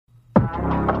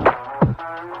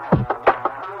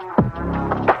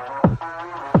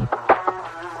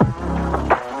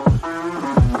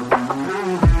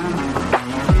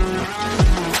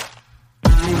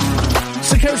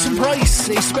Carson Price,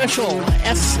 a special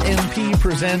S&P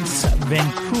presents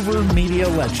Vancouver Media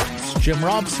Legends. Jim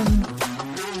Robson,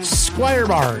 Squire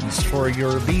Barnes for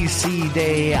your BC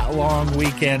Day long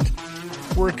weekend.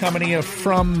 We're coming to you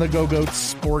from the Go-Goat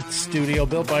Sports Studio,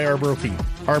 built by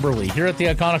Arborlee, here at the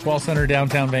iconic Wall Center,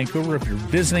 downtown Vancouver. If you're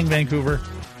visiting Vancouver,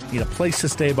 need a place to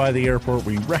stay by the airport,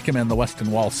 we recommend the Westin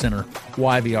Wall Center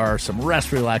YVR, some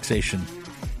rest, relaxation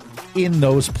in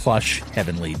those plush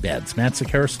heavenly beds. Matt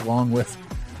Sakaris along with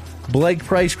Blake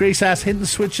Price, Grace Ass, Hidden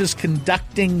Switches,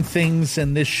 conducting things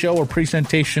in this show, a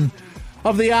presentation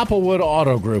of the Applewood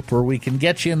Auto Group, where we can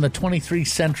get you in the 23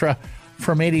 Sentra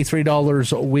from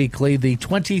 $83 weekly, the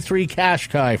 23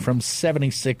 Qashqai from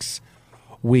 $76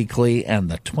 weekly, and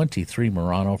the 23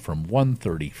 Murano from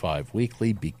 $135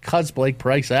 weekly, because Blake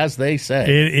Price, as they say,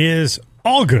 it is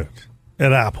all good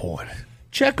at Applewood.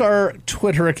 Check our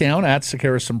Twitter account at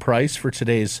Sakaris and Price for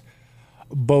today's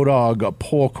Bodog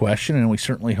poll question, and we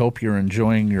certainly hope you're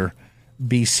enjoying your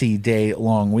BC Day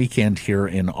long weekend here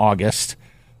in August.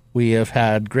 We have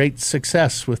had great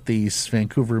success with these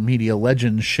Vancouver Media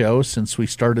Legends shows since we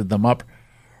started them up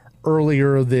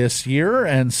earlier this year,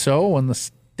 and so when the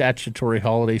statutory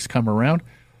holidays come around,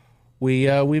 we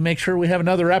make sure we have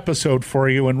another episode for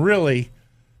you, and really,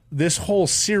 this whole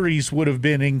series would have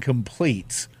been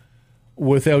incomplete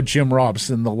without Jim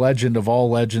Robson, the legend of all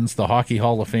legends, the Hockey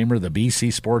Hall of Famer, the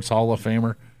BC Sports Hall of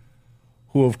Famer,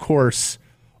 who, of course,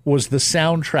 was the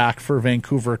soundtrack for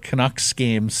Vancouver Canucks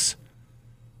games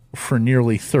for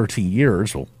nearly 30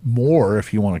 years, well, more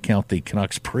if you want to count the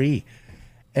Canucks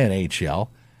pre-NHL,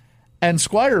 and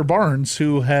Squire Barnes,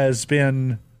 who has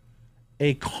been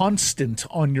a constant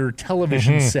on your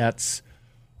television sets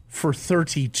for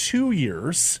 32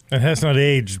 years. It has not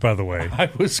aged, by the way. I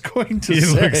was going to say.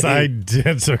 He looks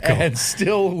identical. And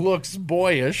still looks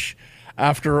boyish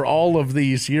after all of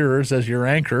these years as your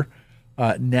anchor,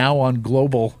 now on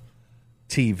Global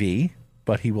TV.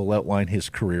 But he will outline his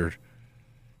career.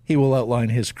 He will outline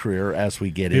his career as we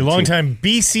get into it. A longtime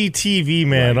BC TV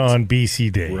man on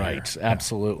BC Day. Right,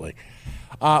 absolutely.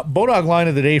 Bodog line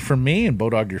of the day from me, and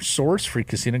Bodog, your source, free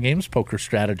casino games, poker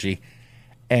strategy,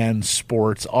 and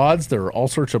sports odds. There are all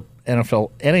sorts of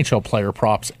NHL player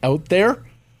props out there.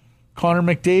 Connor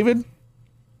McDavid,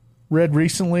 read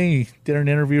recently, did an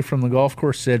interview from the golf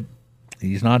course, said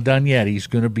he's not done yet. He's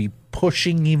going to be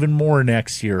pushing even more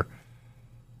next year.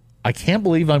 I can't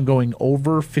believe I'm going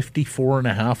over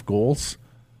 54.5 goals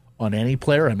on any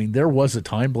player. I mean, there was a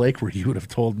time, Blake, where you would have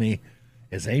told me,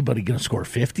 is anybody going to score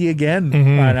 50 again?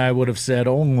 And I would have said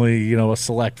only, a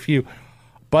select few.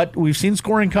 But we've seen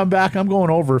scoring come back. I'm going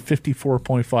over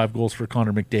 54.5 goals for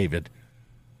Connor McDavid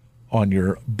on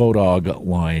your Bodog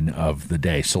line of the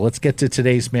day. So let's get to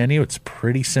today's menu. It's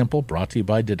pretty simple. Brought to you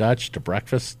by Dutch, to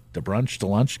breakfast, to brunch, to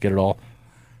lunch. Get it all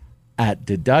at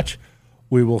Dutch.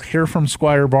 We will hear from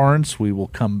Squire Barnes. We will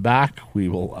come back. We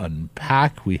will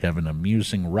unpack. We have an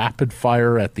amusing rapid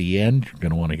fire at the end. You're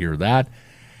going to want to hear that.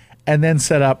 And then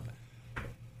set up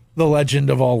the legend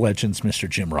of all legends, Mr.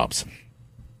 Jim Robson.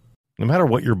 No matter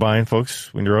what you're buying,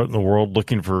 folks, when you're out in the world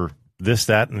looking for this,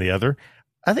 that, and the other,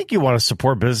 I think you want to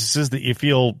support businesses that you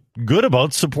feel good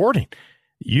about supporting.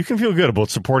 You can feel good about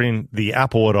supporting the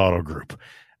Applewood Auto Group.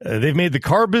 They've made the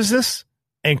car business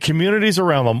and communities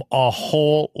around them a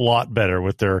whole lot better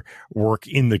with their work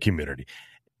in the community.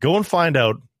 Go and find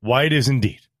out why it is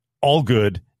indeed all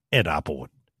good at Applewood.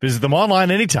 Visit them online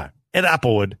anytime at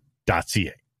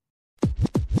applewood.ca.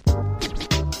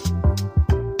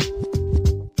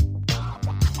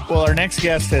 Well, our next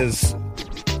guest has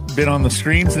been on the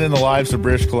screens and in the lives of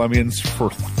British Columbians for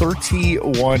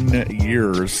 31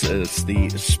 years as the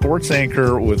sports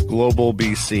anchor with Global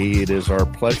BC. It is our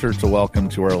pleasure to welcome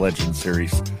to our Legend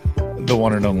Series the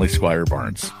one and only Squire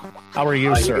Barnes. How are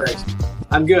you, sir?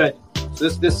 I'm good. So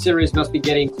this series must be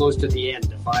getting close to the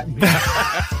end, if I'm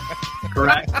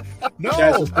correct. No, you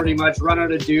guys are pretty much run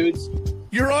out of dudes.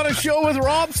 You're on a show with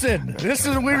Robson. This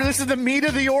is weird. This is the meat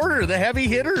of the order, the heavy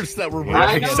hitters that we're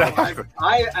I know. exactly.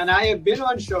 I have been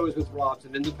on shows with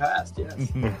Robson in the past.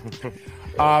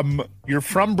 Yes. You're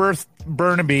from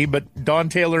Burnaby, but Don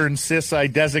Taylor insists I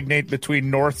designate between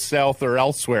north, south, or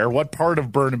elsewhere. What part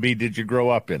of Burnaby did you grow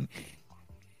up in?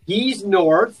 He's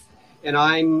north, and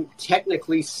I'm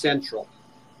technically central.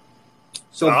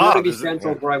 So Burnaby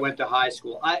Central, where I went to high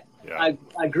school. I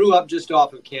grew up just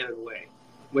off of Canada Way,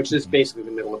 which is basically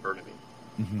the middle of Burnaby.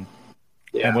 Mm-hmm.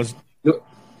 Yeah. And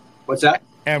what's that?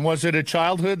 And was it a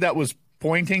childhood that was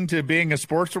pointing to being a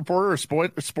sports reporter or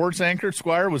sports anchor,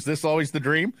 Squire? Was this always the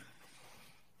dream?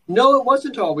 No, it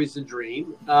wasn't always the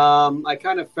dream. I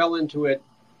kind of fell into it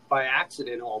by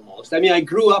accident almost. I mean, I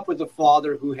grew up with a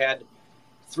father who had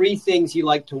three things he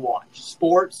liked to watch: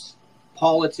 sports,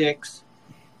 politics,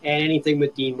 and anything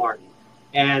with Dean Martin.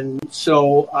 And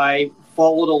so I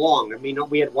followed along. I mean,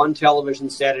 we had one television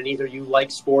set, and either you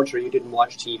liked sports or you didn't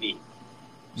watch TV.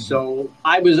 Mm-hmm. So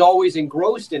I was always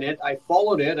engrossed in it. I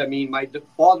followed it. I mean, my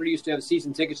father used to have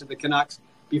season tickets to the Canucks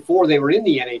before they were in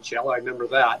the NHL. I remember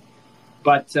that.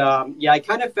 But, I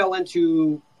kind of fell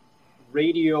into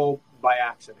radio by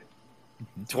accident.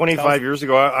 25 years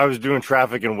ago, I was doing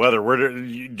traffic and weather. Where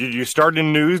did you start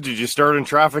in news? Did you start in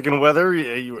traffic and weather?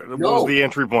 What was the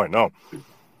entry point? No.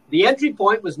 The entry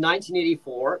point was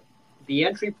 1984. The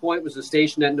entry point was a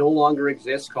station that no longer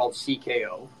exists called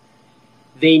CKO.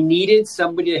 They needed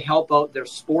somebody to help out their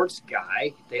sports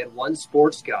guy. They had one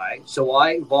sports guy. So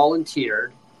I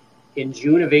volunteered in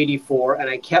June of 84, and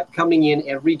I kept coming in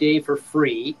every day for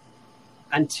free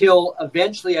until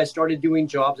eventually I started doing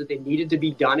jobs that they needed to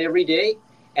be done every day.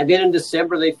 And then in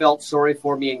December, they felt sorry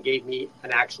for me and gave me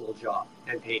an actual job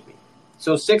and paid me.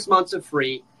 So 6 months of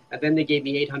free, and then they gave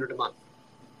me $800 a month,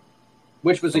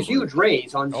 which was a huge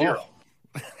raise on zero.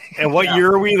 And what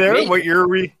year are we there? Amazing. What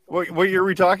year are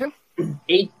we talking?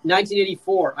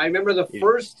 1984. I remember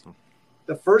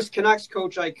the first Canucks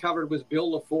coach I covered was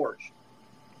Bill LaForge.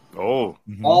 Oh,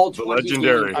 all the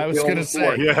legendary. I was going to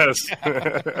say, yes.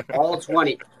 All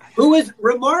 20. Who was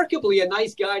remarkably a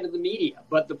nice guy to the media,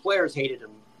 but the players hated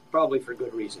him, probably for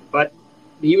good reason. But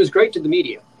he was great to the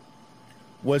media.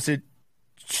 Was it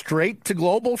straight to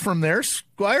global from there,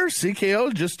 Squire?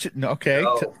 CKO? Okay.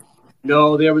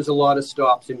 No, there was a lot of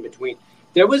stops in between.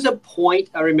 There was a point,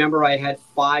 I remember I had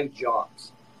 5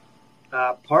 jobs.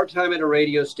 Part-time at a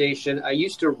radio station. I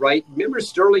used to write, remember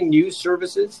Sterling News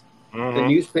Services? Mm-hmm. The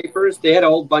newspapers, they had a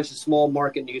whole bunch of small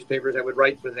market newspapers. I would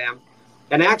write for them.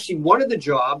 And actually, one of the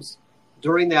jobs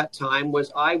during that time was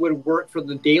I would work for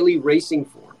the Daily Racing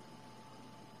Form.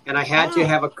 And I had to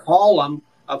have a column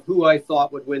of who I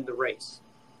thought would win the race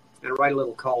and write a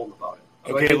little column about it.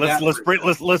 So okay,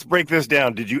 let's break this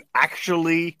down. Did you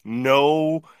actually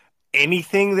know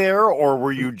anything there, or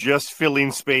were you just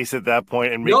filling space at that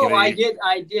point and making I did.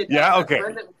 Yeah, okay.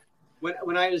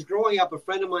 When I was growing up, a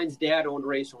friend of mine's dad owned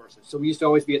racehorses, so we used to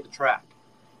always be at the track.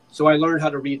 So I learned how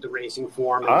to read the racing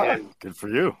form. And good for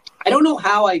you. I don't know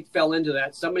how I fell into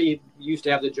that. Somebody used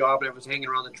to have the job, and I was hanging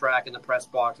around the track in the press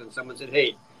box, and someone said,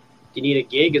 "Hey, do you need a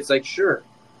gig?" It's like, sure.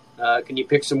 Can you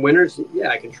pick some winners? Yeah,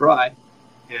 I can try.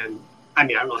 And I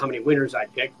mean, I don't know how many winners I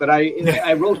picked, but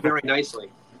I wrote very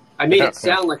nicely. I made it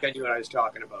sound like I knew what I was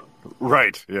talking about.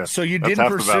 Right, yeah. So you didn't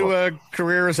pursue a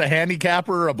career as a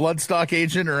handicapper or a bloodstock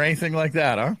agent or anything like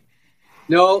that, huh?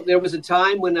 No, there was a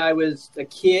time when I was a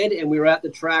kid and we were at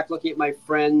the track looking at my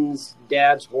friend's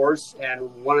dad's horse,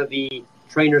 and one of the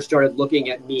trainers started looking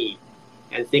at me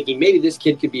and thinking maybe this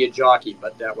kid could be a jockey,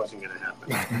 but that wasn't going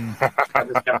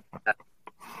to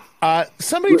happen.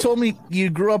 Somebody told me you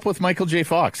grew up with Michael J.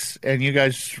 Fox and you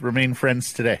guys remain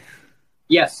friends today.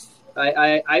 Yes.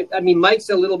 I mean, Mike's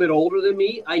a little bit older than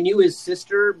me. I knew his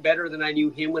sister better than I knew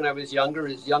him when I was younger.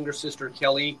 His younger sister,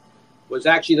 Kelly, was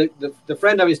actually the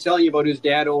friend I was telling you about whose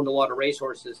dad owned a lot of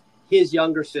racehorses. His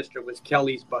younger sister was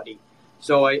Kelly's buddy.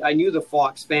 So I knew the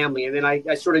Fox family. And then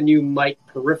I sort of knew Mike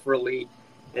peripherally.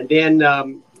 And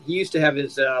then he used to have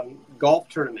his golf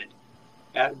tournament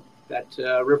at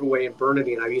Riverway in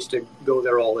Burnaby, and I used to go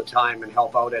there all the time and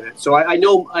help out in it. So I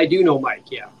do know Mike,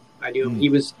 yeah. I knew him. He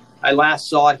was... I last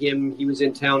saw him. He was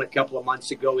in town a couple of months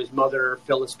ago. His mother,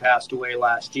 Phyllis, passed away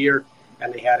last year,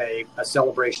 and they had a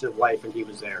celebration of life, and he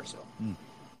was there. So,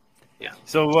 yeah.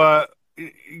 So,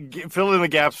 fill in the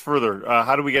gaps further.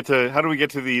 How do we get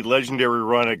to the legendary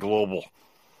run at Global?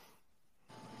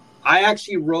 I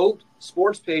actually wrote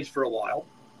sports page for a while.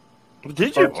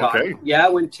 Did you? Okay. Yeah,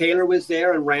 when Taylor was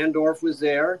there and Randorf was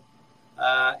there,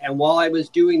 and while I was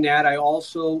doing that, I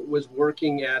also was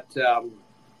working at.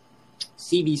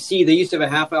 CBC, they used to have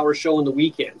a half-hour show on the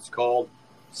weekends called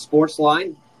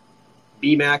Sportsline.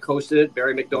 BMAC hosted it.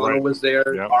 Barry McDonald was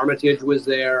there. Yep. Armitage was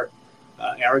there.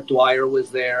 Eric Dwyer was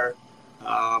there.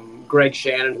 Greg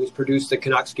Shannon, who's produced the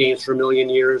Canucks games for a million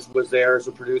years, was there as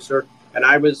a producer. And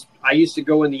I used to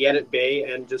go in the edit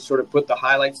bay and just sort of put the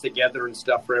highlights together and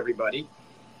stuff for everybody.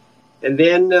 And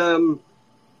then...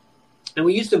 And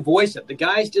we used to voice it. The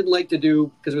guys didn't like to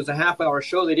do, because it was a half-hour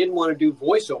show, they didn't want to do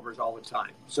voiceovers all the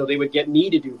time. So they would get me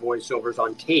to do voiceovers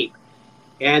on tape.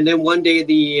 And then one day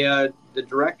the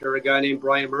director, a guy named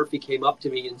Brian Murphy, came up to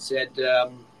me and said,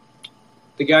 the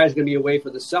guy's going to be away for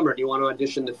the summer. Do you want to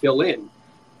audition to fill in?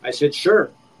 I said,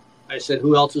 sure. I said,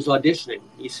 who else is auditioning?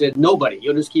 He said, nobody.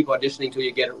 You'll just keep auditioning until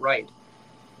you get it right.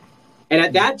 And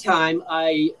at that time,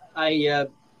 I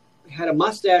had a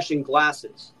mustache and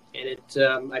glasses.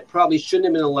 And I probably shouldn't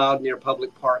have been allowed near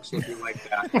public parks looking like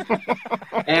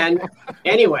that. And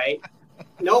anyway,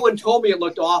 no one told me it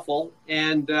looked awful.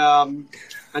 And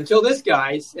until this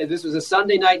guy, this was a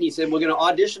Sunday night, and he said, we're going to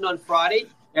audition on Friday.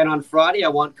 And on Friday, I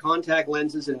want contact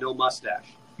lenses and no mustache.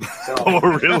 So, oh,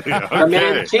 really? Okay. The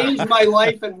man changed my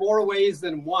life in more ways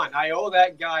than one. I owe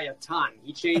that guy a ton.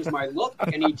 He changed my look,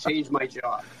 and he changed my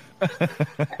job.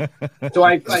 So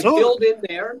I filled in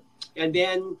there, and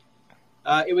then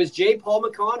it was J. Paul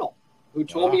McConnell who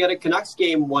told me at a Canucks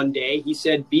game one day. He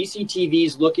said,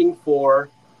 BCTV's looking for,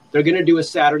 they're going to do a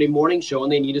Saturday morning show,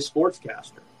 and they need a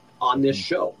sportscaster on this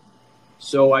show.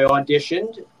 So I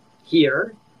auditioned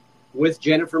here with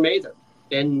Jennifer Mather,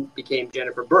 then became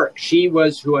Jennifer Burke. She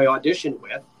was who I auditioned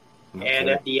with. Okay. And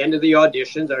at the end of the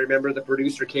auditions, I remember the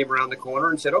producer came around the corner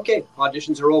and said, okay,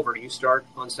 auditions are over. You start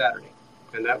on Saturday.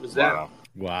 And that was that.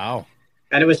 Wow.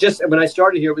 And it was just, when I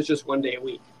started here, it was just one day a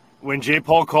week. When J.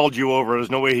 Paul called you over,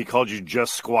 there's no way he called you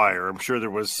just Squire. I'm sure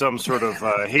there was some sort of,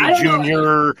 hey,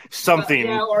 Junior, something.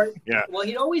 Well,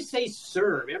 he'd always say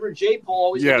sir. Remember, J. Paul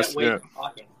always had that way of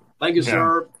talking. Like a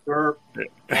sir.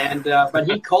 And but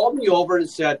he called me over and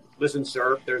said, listen,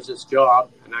 sir, there's this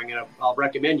job, and I'll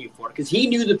recommend you for it. Because he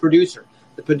knew the producer.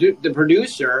 The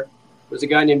producer was a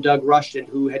guy named Doug Rushton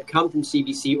who had come from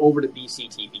CBC over to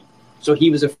BCTV. So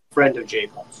he was a friend of J.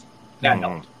 Paul's. That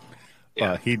helped.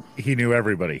 Yeah. He knew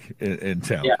everybody in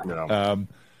town. Yeah.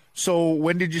 So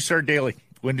when did you start daily?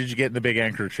 When did you get in the big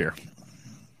anchor chair?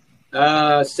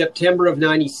 September of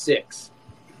 96.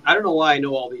 I don't know why I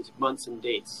know all these months and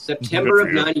dates. September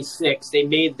of 96, they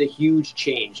made the huge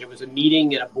change. It was a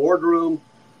meeting in a boardroom.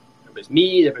 There was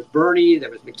me, there was Bernie,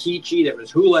 there was McKeechee, there was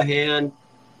Houlihan,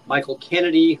 Michael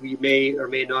Kennedy, who you may or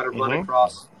may not have run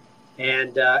across,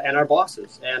 and our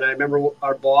bosses. And I remember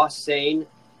our boss saying,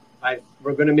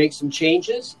 we're going to make some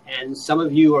changes, and some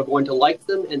of you are going to like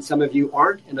them, and some of you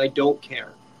aren't, and I don't care.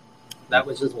 That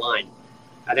was his line.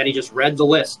 And then he just read the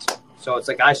list. So it's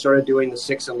like I started doing the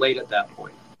 6 and late at that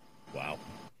point. Wow.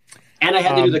 And I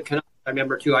had to do the Canucks. I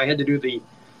remember, too, I had to do the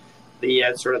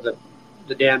sort of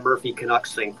the Dan Murphy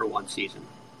Canucks thing for one season,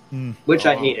 which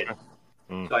I hated.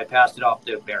 So I passed it off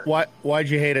to Barry. Why'd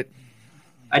you hate it?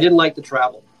 I didn't like the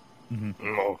travel.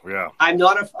 Oh, yeah. I'm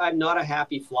not a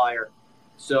happy flyer.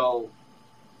 So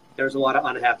there's a lot of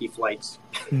unhappy flights.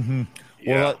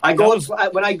 Well,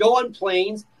 when I go on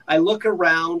planes, I look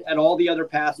around at all the other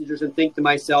passengers and think to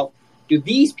myself, do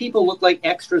these people look like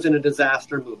extras in a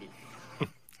disaster movie?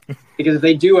 Because if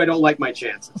they do, I don't like my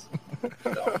chances.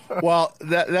 So. Well,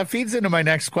 that feeds into my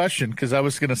next question, because I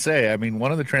was going to say, I mean,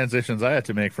 one of the transitions I had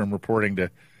to make from reporting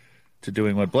to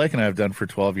doing what Blake and I have done for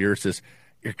 12 years is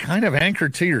you're kind of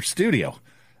anchored to your studio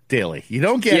daily. You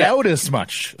don't get out as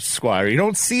much, Squire. You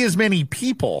don't see as many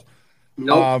people.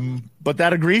 Nope. But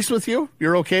that agrees with you?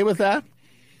 You're okay with that?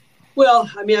 Well,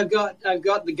 I mean, I've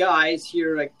got the guys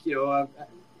here, like,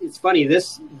 it's funny,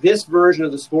 this version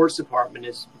of the sports department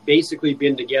has basically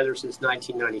been together since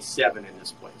 1997 in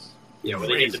this place. They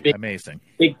did the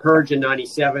big purge in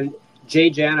 97. Jay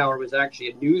Janauer was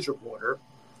actually a news reporter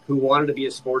who wanted to be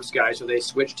a sports guy, so they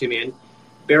switched him in.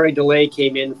 Barry DeLay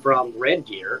came in from Red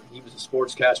Deer. He was a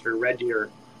sportscaster in Red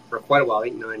Deer for quite a while, I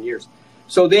think 9 years.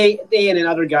 So they and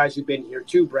other guys who've been here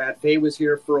too. Brad Fay was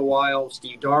here for a while.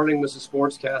 Steve Darling was a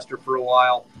sportscaster for a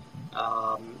while.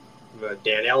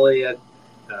 Dan Elliott,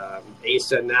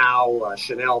 Asa now,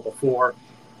 Chanel before.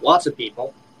 Lots of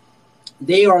people.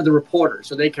 They are the reporters,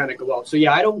 so they kind of go out. So,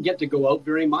 I don't get to go out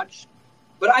very much.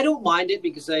 But I don't mind it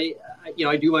because I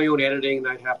do my own editing, and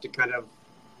I have to kind of,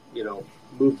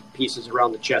 move pieces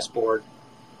around the chessboard.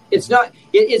 It's not.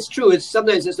 It's true.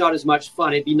 Sometimes it's not as much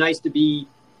fun. It'd be nice to be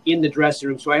in the dressing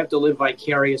room, so I have to live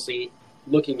vicariously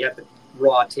looking at the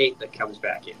raw tape that comes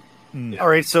back in. All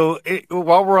right. So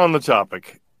while we're on the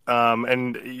topic,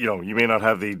 and you may not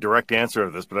have the direct answer to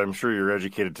this, but I'm sure you're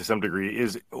educated to some degree.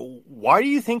 Is why do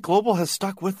you think Global has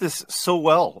stuck with this so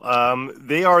well?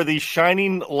 They are the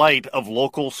shining light of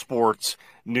local sports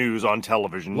news on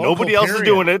television. Nobody else is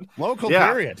doing it. Local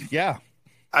period. Yeah.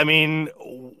 I mean,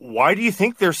 why do you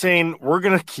think they're saying we're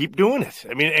going to keep doing it?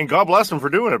 I mean, and God bless them for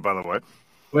doing it, by the way.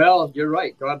 Well, you're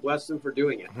right. God bless them for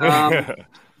doing it.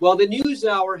 Well, the News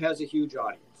Hour has a huge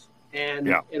audience, and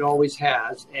it always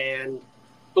has. And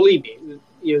believe me,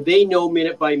 they know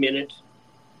minute by minute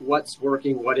what's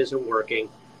working, what isn't working,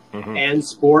 and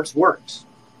sports works.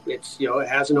 It's it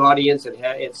has an audience.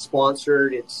 It's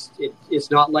sponsored.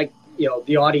 It's not like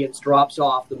the audience drops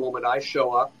off the moment I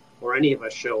show up or any of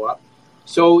us show up.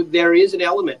 So there is an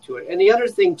element to it. And the other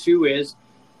thing, too, is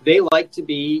they like to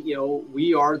be,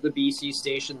 we are the BC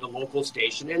station, the local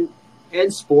station,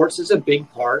 and sports is a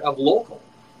big part of local.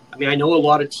 I mean, I know a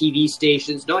lot of TV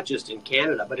stations, not just in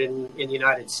Canada, but in the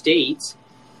United States,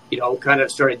 kind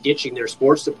of started ditching their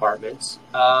sports departments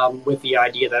with the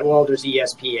idea that, well, there's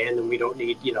ESPN and we don't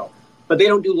need, but they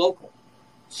don't do local.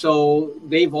 So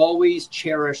they've always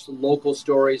cherished local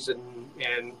stories and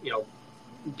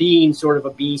being sort of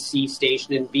a BC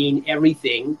station and being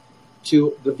everything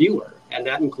to the viewer. And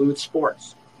that includes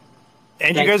sports.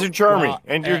 And you guys are charming,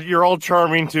 and you're all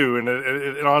charming too. And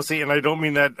honestly, and I don't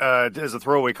mean that as a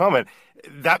throwaway comment.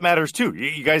 That matters too.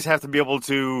 You guys have to be able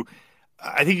to.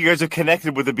 I think you guys are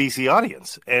connected with the BC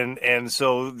audience, and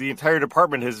so the entire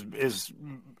department has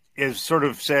sort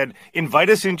of said, invite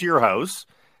us into your house,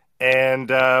 and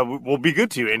we'll be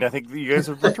good to you. And I think you guys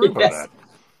have returned on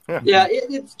that. Yeah,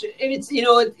 it's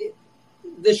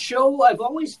the show. I've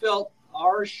always felt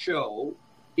our show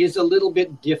is a little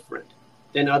bit different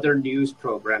than other news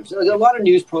programs. A lot of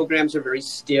news programs are very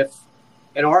stiff,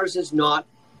 and ours is not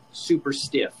super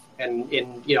stiff. And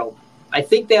I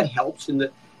think that helps.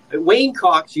 Wayne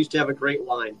Cox used to have a great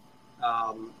line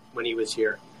when he was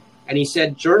here, and he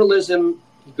said, "Journalism."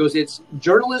 He goes, "It's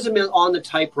journalism on the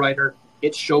typewriter.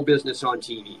 It's show business on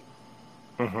TV."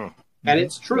 Mm-hmm. And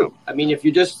it's true. I mean, if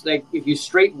you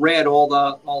straight read all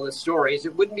the stories,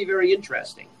 it wouldn't be very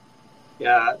interesting.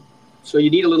 So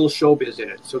you need a little showbiz in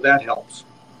it. So that helps.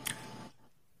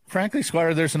 Frankly,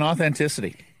 Squire, there's an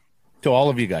authenticity to all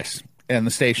of you guys and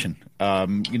the station.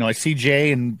 I see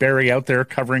Jay and Barry out there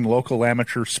covering local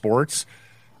amateur sports.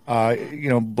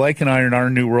 Blake and I in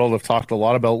our new world have talked a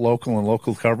lot about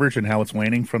local coverage and how it's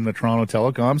waning from the Toronto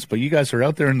Telecoms. But you guys are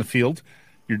out there in the field.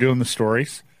 You're doing the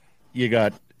stories. You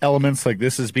got elements like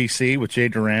This is BC with Jay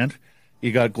Durand.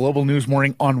 You got Global News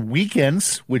Morning on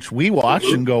weekends, which we watch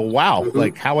and go, wow,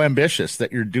 like how ambitious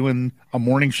that you're doing a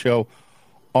morning show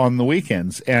on the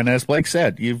weekends. And as Blake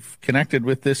said, you've connected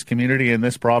with this community in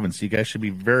this province. You guys should be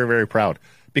very, very proud.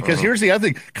 Because here's the other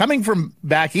thing. Coming from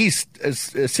back east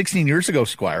 16 years ago,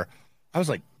 Squire, I was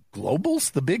like,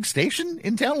 Global's the big station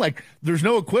in town? Like, there's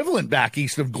no equivalent back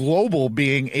east of Global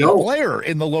being a player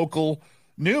in the local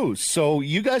news. So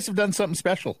you guys have done something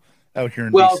special out here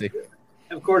in BC.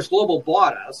 Of course, Global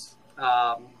bought us,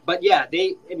 but yeah,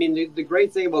 the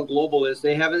great thing about Global is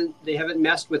they haven't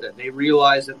messed with it. They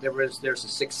realized that there's a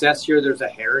success here, there's a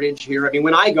heritage here. I mean,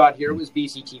 when I got here, it was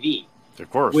BCTV, of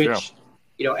course, which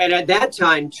and at that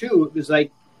time too, it was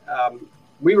like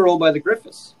we were owned by the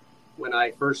Griffiths when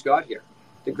I first got here.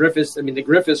 The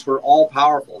Griffiths were all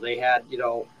powerful. They had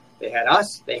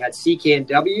us, they had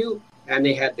CKNW, and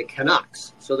they had the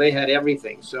Canucks, so they had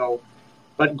everything.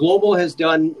 But Global has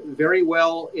done very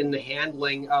well in the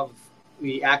handling of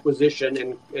the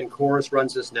acquisition, and Chorus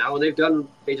runs this now, and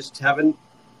they just haven't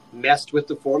messed with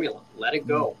the formula. Let it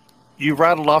go. You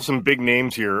rattled off some big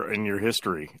names here in your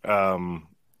history.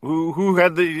 Who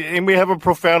had anybody have a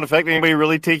profound effect? Anybody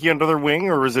really take you under their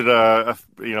wing, or is it a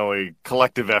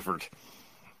collective effort?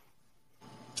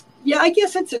 Yeah, I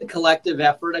guess it's a collective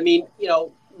effort. I mean,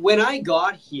 when I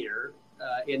got here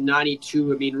in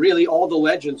 '92, really all the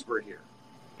legends were here.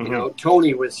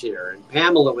 Tony was here, and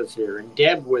Pamela was here, and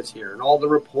Deb was here, and all the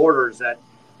reporters that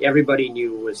everybody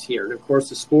knew was here. And, of course,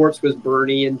 the sports was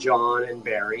Bernie and John and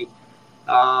Barry.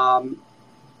 But,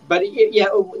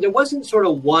 there wasn't sort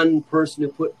of one person who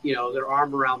put, their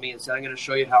arm around me and said, I'm going to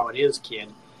show you how it is, kid.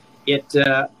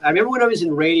 I remember when I was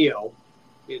in radio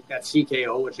at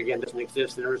CKO, which, again, doesn't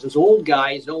exist, and there was this old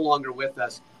guy, he's no longer with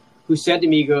us, who said to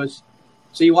me, he goes,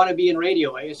 so you want to be in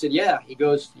radio? I said, yeah. He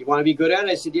goes, you want to be good at it?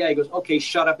 I said, yeah. He goes, okay,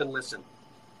 shut up and listen.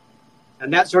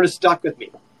 And that sort of stuck with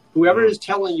me. Whoever is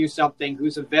telling you something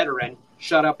who's a veteran,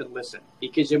 shut up and listen,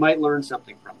 because you might learn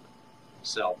something from them.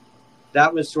 So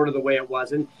that was sort of the way it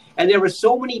was. And there were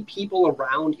so many people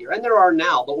around here, and there are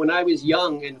now, but when I was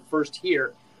young and first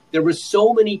here, there were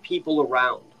so many people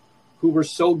around who were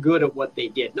so good at what they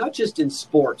did, not just in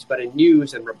sports, but in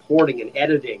news and reporting and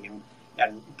editing and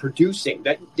producing,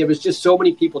 that there was just so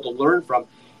many people to learn from.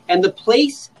 And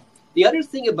the other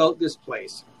thing about this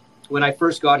place, when I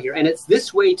first got here, and it's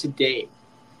this way today,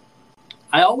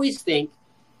 I always think,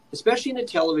 especially in a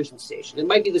television station, it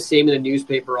might be the same in a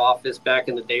newspaper office back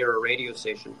in the day or a radio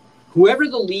station, whoever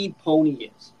the lead pony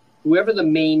is, whoever the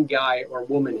main guy or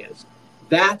woman is,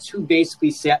 that's who basically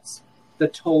sets the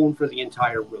tone for the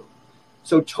entire room.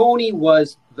 So Tony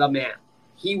was the man.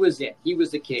 He was it. He was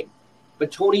the king.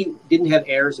 But Tony didn't have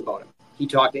airs about him. He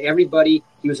talked to everybody.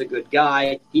 He was a good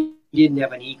guy. He didn't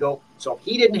have an ego. So if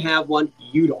he didn't have one,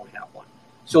 you don't have one.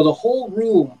 So the whole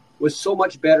room was so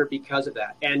much better because of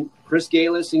that. And Chris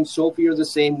Galis and Sophie are the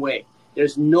same way.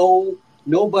 There's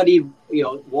nobody,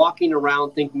 walking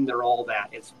around thinking they're all that.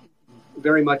 It's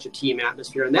very much a team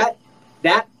atmosphere, and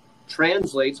that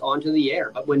translates onto the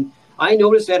air. But when I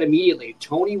noticed that immediately,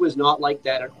 Tony was not like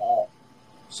that at all.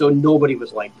 So nobody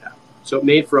was like that. So it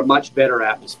made for a much better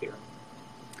atmosphere.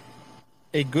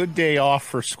 A good day off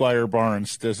for Squire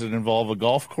Barnes. Does it involve a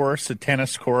golf course, a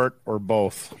tennis court, or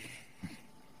both?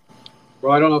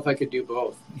 Well, I don't know if I could do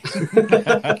both.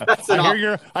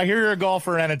 I hear you're a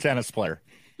golfer and a tennis player.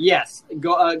 Yes,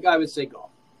 I would say golf.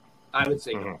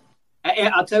 Golf.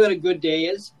 I'll tell you what a good day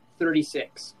is,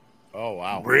 36. Oh,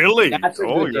 wow. Really? That's a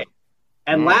good day.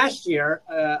 And last year,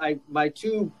 my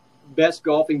two best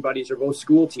golfing buddies are both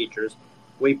school teachers.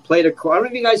 We played I don't know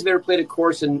if you guys have ever played a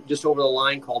course in just over the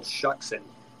line called Shuckson.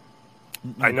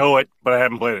 I know it, but I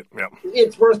haven't played it. Yeah,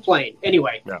 it's worth playing.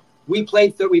 Anyway, we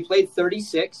played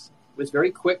 36. It was very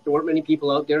quick. There weren't many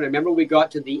people out there. And I remember we got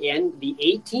to the end, the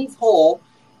 18th hole,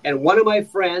 and one of my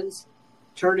friends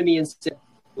turned to me and said,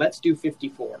 "Let's do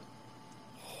 54."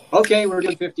 Okay, we're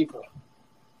doing 54.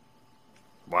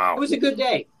 Wow. It was a good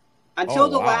day. Until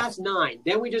the last 9.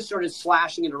 Then we just started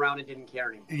slashing it around and didn't care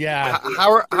anymore. Yeah.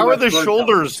 How are the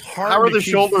shoulders? How are the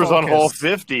shoulders on hole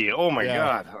 50? Oh my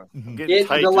God.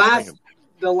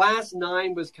 The last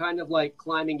 9 was kind of like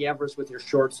climbing Everest with your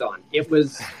shorts on. It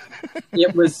was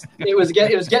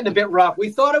getting a bit rough. We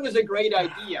thought it was a great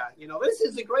idea. This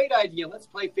is a great idea. Let's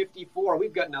play 54.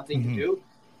 We've got nothing to do.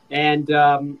 And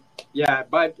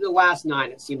by the last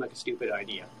 9, it seemed like a stupid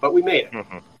idea, but we made it.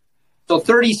 So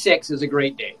 36 is a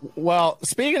great day. Well,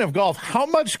 speaking of golf, how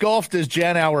much golf does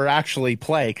Jen Hour actually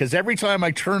play? Because every time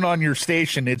I turn on your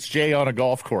station, it's Jay on a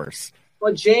golf course.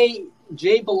 Well, Jay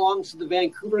belongs to the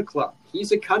Vancouver club.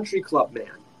 He's a country club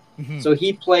man. So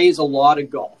he plays a lot of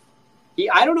golf.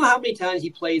 I don't know how many times he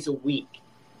plays a week,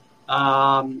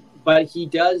 but he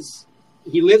does.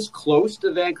 He lives close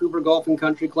to Vancouver Golf and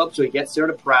Country Club, so he gets there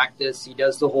to practice. He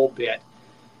does the whole bit.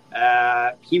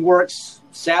 He works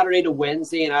Saturday to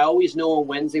Wednesday, and I always know on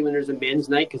Wednesday when there's a men's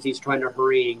night because he's trying to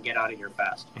hurry and get out of here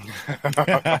fast.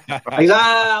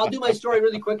 I'll do my story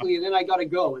really quickly, and then I got to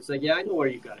go. It's like, I know where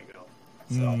you got to go.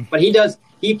 So, but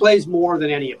he plays more than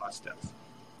any of us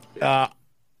does.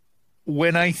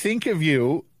 When I think of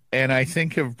you, and I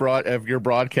think of your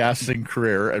broadcasting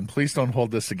career, and please don't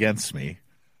hold this against me,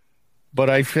 but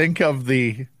I think of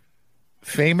the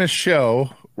famous show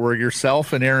where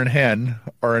yourself and Aaron Henn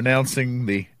are announcing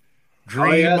the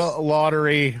Dream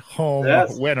Lottery home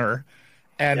winner.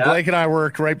 And Blake and I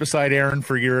worked right beside Aaron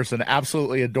for years and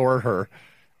absolutely adored her.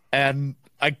 And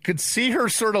I could see her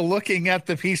sort of looking at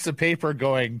the piece of paper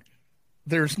going,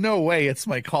 there's no way it's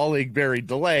my colleague Barry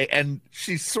DeLay. And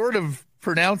she sort of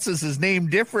pronounces his name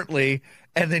differently.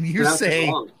 And then you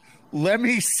say, let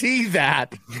me see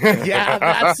that. Yeah,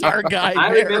 that's our guy. I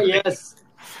remember, yes.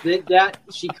 That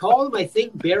she called him, I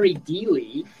think, Barry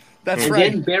Dealey. That's and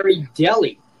right. Then Barry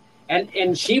Deli.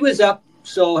 And she was up,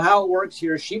 so how it works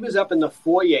here, she was up in the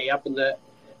foyer,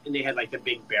 and they had like the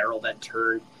big barrel that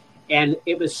turned. And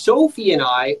it was Sophie and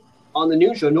I on the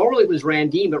noon show. Normally it was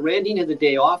Randine, but Randine had the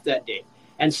day off that day.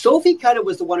 And Sophie kind of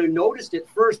was the one who noticed it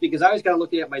first because I was kind of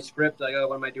looking at my script, like,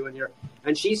 what am I doing here?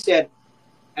 And she said,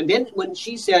 and then when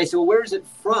she said, I said, well, where is it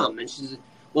from? And she said,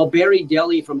 well, Barry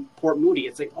Deli from Port Moody.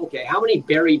 It's like, okay, how many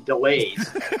Barry Delays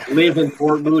live in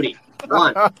Port Moody?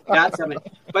 One. That's how many.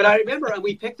 But I remember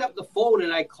we picked up the phone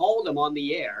and I called him on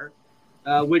the air,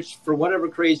 which for whatever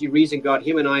crazy reason got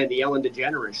him and I on the Ellen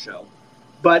DeGeneres show.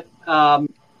 But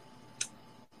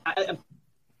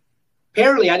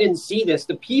apparently I didn't see this.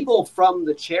 The people from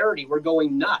the charity were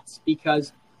going nuts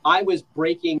because I was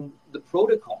breaking the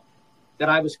protocol that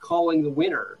I was calling the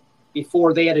winner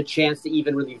before they had a chance to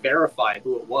even really verify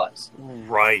who it was.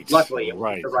 Right. Luckily, it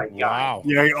was the right guy. Wow.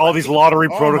 Yeah, all these lottery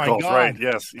protocols, right?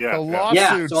 Yes,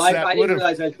 The so I didn't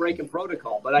realize I was breaking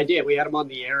protocol, but I did. We had him on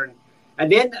the air.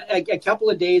 And then a couple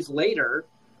of days later,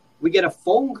 we get a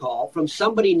phone call from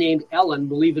somebody named Ellen,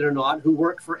 believe it or not, who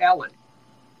worked for Ellen,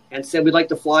 and said, we'd like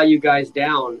to fly you guys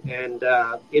down and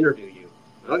interview you.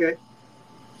 Okay.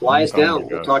 Fly us down.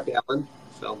 We'll talk to Ellen.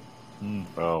 So.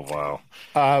 Oh, wow.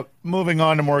 Moving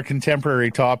on to more contemporary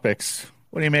topics.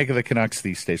 What do you make of the Canucks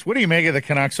these days? What do you make of the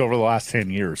Canucks over the last 10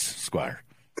 years, Squire?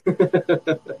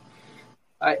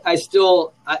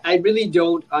 I really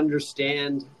don't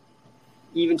understand,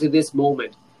 even to this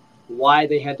moment, why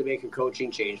they had to make a coaching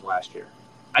change last year.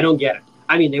 I don't get it.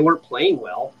 I mean, they weren't playing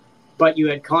well, but you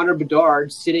had Connor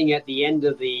Bedard sitting at the end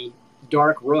of the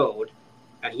dark road,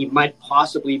 and he might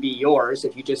possibly be yours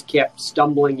if you just kept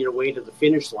stumbling your way to the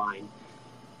finish line.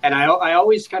 And I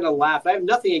always kind of laugh. I have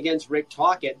nothing against Rick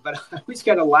Tocchet, but I always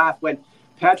kind of laugh when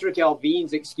Patrick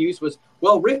Alvin's excuse was,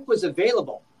 well, Rick was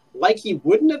available. Like he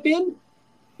wouldn't have been?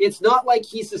 It's not like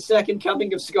he's the second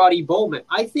coming of Scotty Bowman.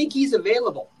 I think he's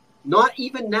available. Not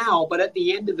even now, but at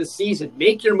the end of the season.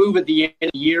 Make your move at the end of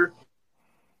the year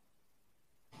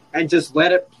and just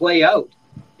let it play out.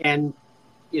 And,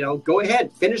 go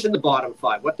ahead. Finish in the bottom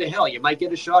 5. What the hell? You might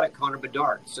get a shot at Connor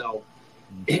Bedard. So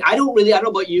I don't know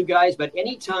about you guys, but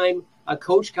anytime a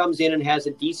coach comes in and has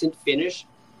a decent finish,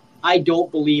 I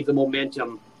don't believe the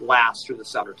momentum lasts through the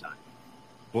summertime.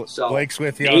 Well, so Blake's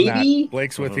with you on that.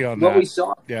 Blake's with you on that. What we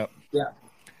saw. Yeah.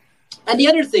 And the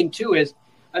other thing, too, is,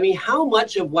 how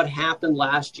much of what happened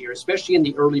last year, especially in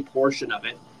the early portion of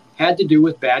it, had to do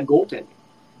with bad goaltending?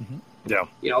 Yeah.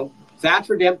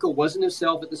 Thatcher Demko wasn't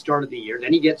himself at the start of the year.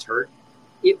 Then he gets hurt.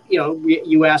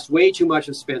 You asked way too much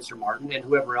of Spencer Martin and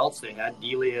whoever else they had,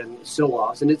 Delia and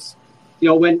Silovs. And it's,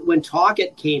 when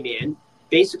Tocchet came in,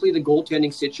 basically the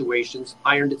goaltending situations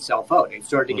ironed itself out. It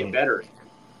started to get better.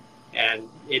 And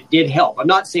it did help. I'm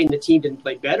not saying the team didn't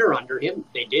play better under him.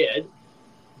 They did.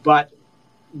 But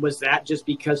was that just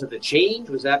because of the change?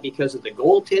 Was that because of the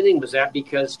goaltending? Was that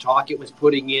because Tocchet was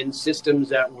putting in systems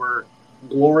that were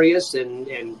glorious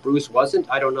and Bruce wasn't?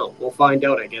 I don't know. We'll find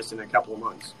out, I guess, in a couple of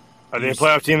months. Are they a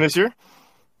playoff team this year?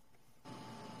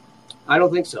 I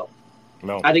don't think so.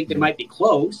 No. I think they might be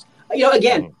close.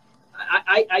 Again,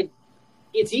 I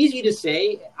it's easy to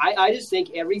say. I just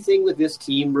think everything with this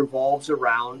team revolves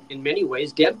around, in many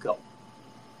ways, Demko.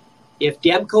 If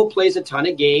Demko plays a ton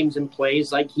of games and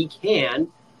plays like he can,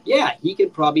 he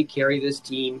could probably carry this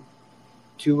team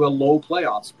to a low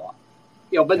playoff spot.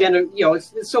 But then,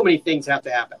 it's so many things have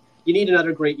to happen. You need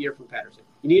another great year from Pettersson.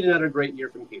 You need another great year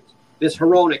from Hughes. This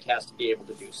Hronek has to be able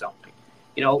to do something.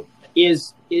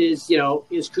 Is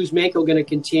Kuzmenko going to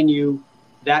continue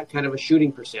that kind of a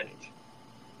shooting percentage?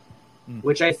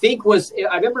 Which I think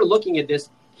I remember looking at this,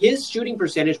 his shooting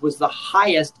percentage was the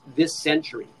highest this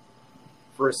century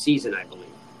for a season, I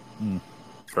believe.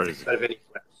 Crazy.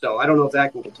 So I don't know if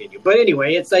that can continue. But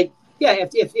anyway, it's like,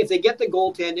 if they get the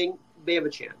goaltending, they have a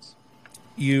chance.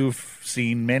 You've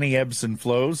seen many ebbs and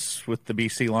flows with the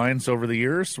BC Lions over the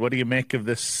years. What do you make of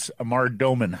this Amar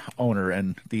Doman owner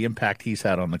and the impact he's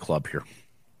had on the club here?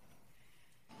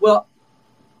 Well,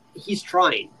 he's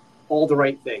trying all the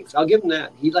right things. I'll give him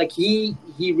that.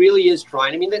 He really is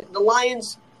trying. The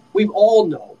Lions, we all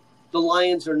know the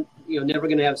Lions are never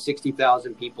going to have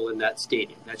 60,000 people in that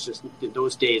stadium. That's just,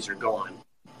 those days are gone.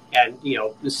 And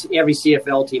every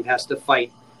CFL team has to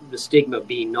fight the stigma of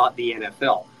being not the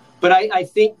NFL. But I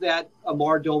think that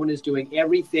Amar Doman is doing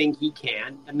everything he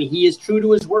can. He is true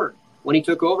to his word. When he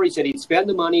took over, he said he'd spend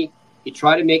the money, he'd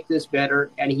try to make this better,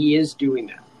 and he is doing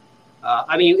that.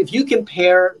 If you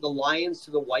compare the Lions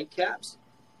to the Whitecaps,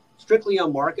 strictly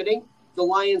on marketing, the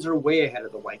Lions are way ahead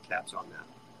of the Whitecaps on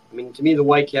that. To me, the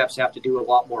Whitecaps have to do a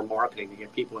lot more marketing to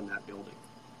get people in that building.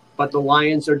 But the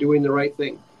Lions are doing the right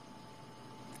thing.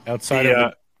 Go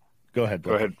ahead.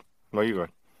 Go ahead. No, you go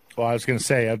ahead. Well, I was going to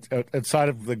say, outside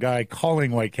of the guy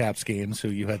calling Whitecaps games, who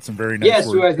you had some very nice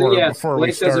words before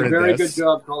we started does a very this. good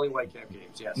job calling Whitecap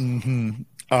games, yes. Mm-hmm.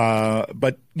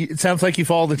 But it sounds like you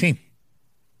follow the team.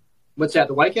 What's that,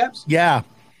 the Whitecaps? Yeah.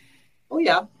 Oh,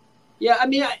 yeah. Yeah,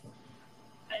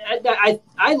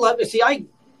 I love it. See, I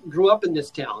grew up in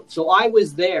this town, so I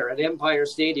was there at Empire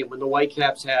Stadium when the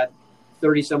Whitecaps had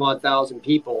 30-some-odd thousand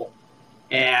people,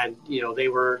 and, they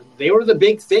were the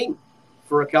big thing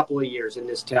for a couple of years in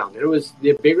this town.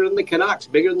 They're bigger than the Canucks,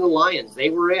 bigger than the Lions. They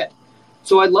were it.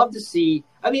 So I'd love to see.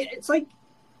 It's like,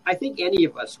 I think any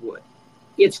of us would.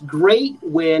 It's great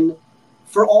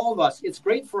for all of us, it's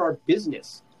great for our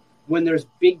business when there's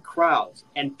big crowds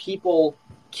and people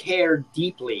care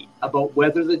deeply about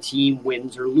whether the team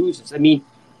wins or loses. I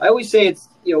always say it's,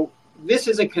 this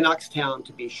is a Canucks town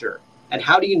to be sure. And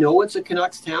how do you know it's a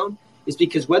Canucks town? Is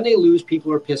because when they lose,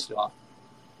 people are pissed off.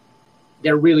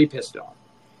 They're really pissed off.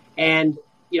 And,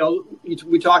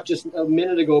 we talked just a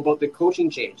minute ago about the coaching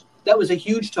change. That was a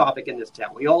huge topic in this town.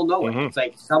 We all know it. It's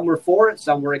like some were for it,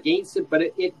 some were against it, but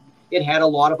it had a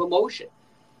lot of emotion.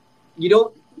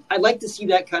 I'd like to see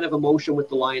that kind of emotion with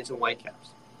the Lions and Whitecaps.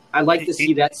 I'd like to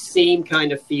see that same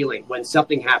kind of feeling when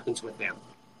something happens with them.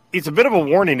 It's a bit of a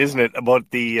warning, isn't it, about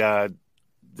the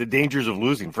dangers of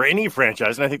losing for any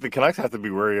franchise, and I think the Canucks have to be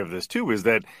wary of this too, is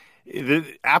that the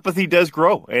apathy does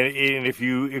grow, and if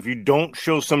you don't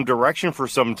show some direction for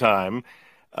some time,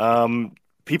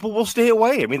 people will stay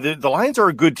away. The Lions are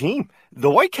a good team.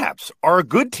 The Whitecaps are a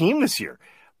good team this year,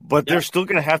 but they're still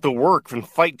going to have to work and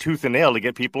fight tooth and nail to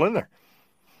get people in there.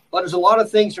 But there's a lot of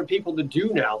things for people to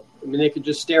do now. I mean, they could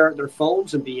just stare at their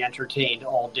phones and be entertained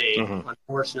all day,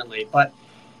 unfortunately. But,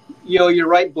 you're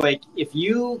right, Blake. If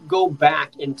you go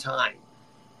back in time,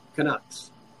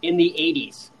 Canucks, in the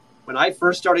 80s, when I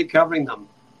first started covering them,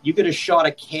 you could have shot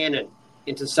a cannon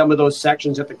into some of those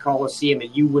sections at the Coliseum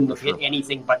and you wouldn't have hit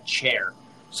anything but chair.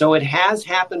 So it has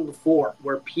happened before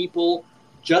where people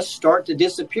just start to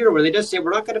disappear, where they just say,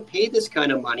 we're not going to pay this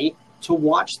kind of money to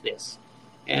watch this.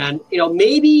 And,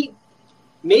 maybe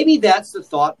that's the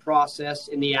thought process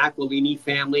in the Aquilini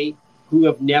family, who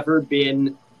have never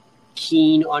been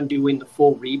keen on doing the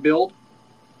full rebuild,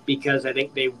 because I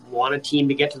think they want a team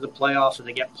to get to the playoffs, or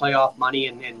they get playoff money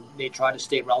and they try to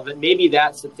stay relevant. Maybe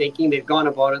that's the thinking. They've gone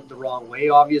about it the wrong way,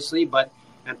 obviously,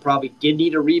 and probably did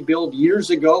need a rebuild years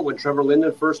ago when Trevor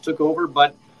Linden first took over.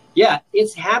 But, yeah,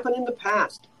 it's happened in the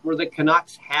past where the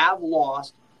Canucks have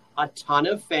lost a ton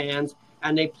of fans,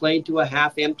 and they played to a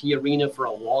half-empty arena for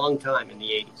a long time in the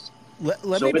 80s.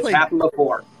 It's happened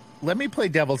before. Let me play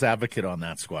devil's advocate on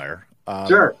that, Squire.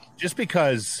 Sure. Just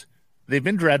because they've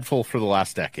been dreadful for the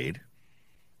last decade,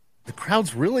 the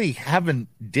crowds really haven't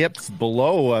dipped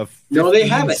below a 15, No, they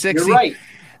haven't. 60. You're right.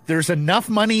 There's enough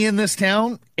money in this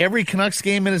town. Every Canucks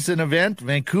game is an event.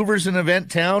 Vancouver's an event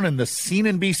town, and the Scene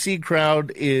in BC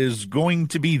crowd is going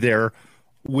to be there,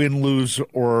 win, lose,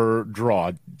 or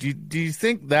draw. Do you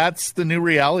think that's the new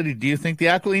reality? Do you think the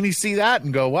Aquilini see that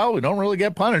and go, well, we don't really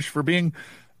get punished for being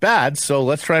bad, so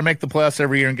let's try and make the playoffs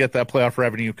every year and get that playoff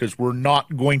revenue, because we're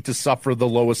not going to suffer the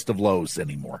lowest of lows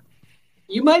anymore?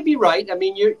 You might be right. I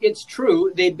mean, it's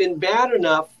true. They've been bad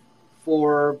enough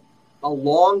for a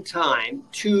long time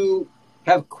to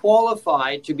have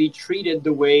qualified to be treated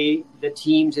the way the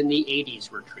teams in the 80s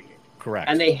were treated. Correct.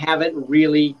 And they haven't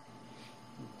really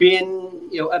been,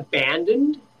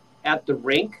 abandoned at the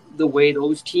rink the way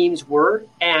those teams were.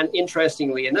 And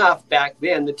interestingly enough, back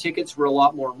then, the tickets were a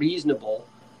lot more reasonable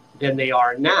than they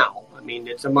are now. I mean,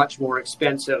 it's a much more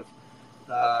expensive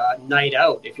night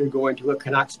out if you're going to a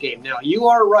Canucks game now. You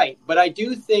are right, but I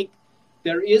do think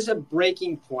there is a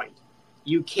breaking point.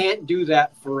 You can't do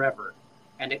that forever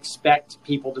and expect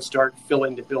people to start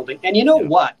filling the building. And you know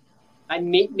what?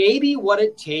 Maybe what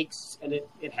it takes, and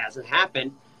it hasn't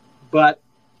happened, but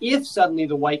if suddenly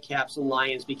the Whitecaps and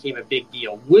Lions became a big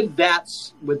deal, would that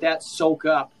soak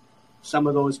up some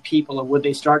of those people, and would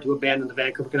they start to abandon the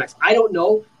Vancouver Canucks? I don't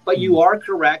know, but you are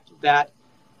correct that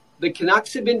the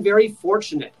Canucks have been very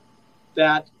fortunate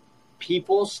that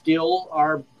people still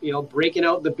are, breaking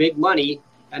out the big money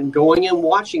and going and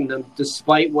watching them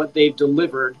despite what they've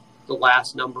delivered the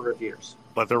last number of years.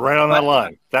 But they're right on that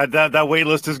line. That wait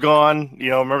list is gone.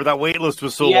 Remember that wait list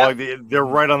was so long. They're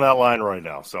right on that line right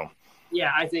now. So,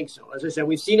 yeah, I think so. As I said,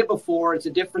 we've seen it before. It's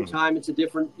a different time. It's a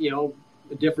different,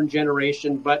 a different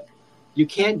generation. But you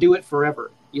can't do it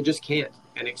forever. You just can't,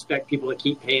 and expect people to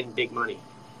keep paying big money.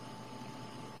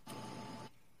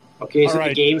 Okay, is it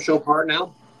the game show part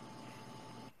now?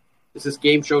 Is this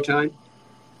game show time?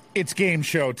 It's game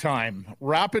show time.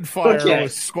 Rapid fire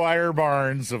with Squire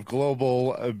Barnes of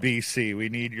Global BC. We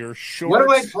need your shorts. What am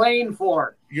I playing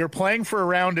for? You're playing for a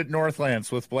round at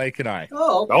Northlands with Blake and I.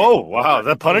 Oh, okay. Oh, wow. Is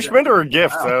that punishment or a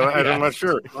gift? I'm not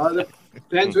sure. Well, it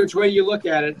depends which way you look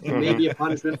at it. It may be a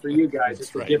punishment for you guys.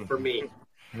 It's a gift for me.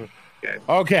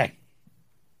 Okay.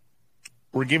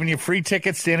 We're giving you free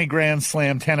tickets to any Grand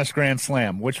Slam, tennis Grand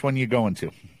Slam. Which one are you going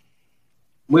to?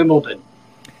 Wimbledon.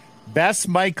 Best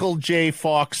Michael J.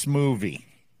 Fox movie?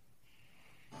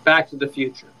 Back to the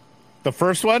Future. The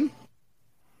first one?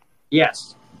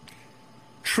 Yes.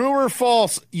 True or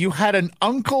false, you had an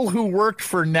uncle who worked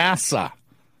for NASA?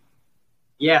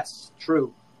 Yes,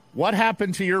 true. What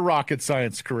happened to your rocket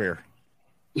science career?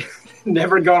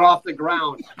 Never got off the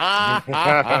ground.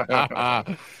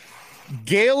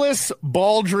 Galus,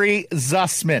 Baldry,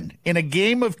 Zussman. In a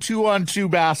game of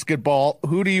 2-on-2 basketball,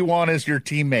 who do you want as your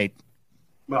teammate?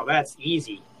 Well, that's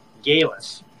easy.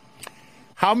 Galus.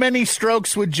 How many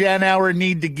strokes would Jan Auer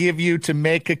need to give you to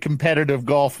make a competitive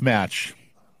golf match?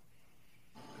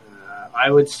 I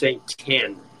would say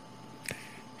 10.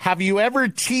 Have you ever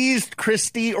teased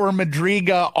Christie or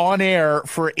Madriga on air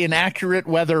for inaccurate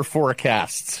weather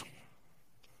forecasts?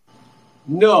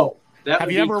 No, that would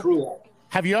be cruel.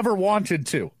 Have you ever wanted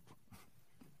to?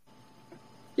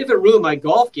 If it ruined my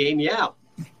golf game, yeah,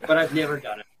 but I've never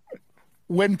done it.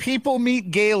 When people meet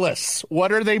Galus,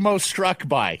 what are they most struck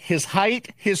by? His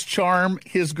height, his charm,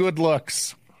 his good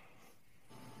looks?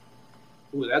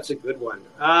 Ooh, that's a good one.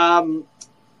 I'm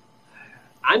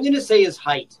going to say his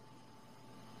height,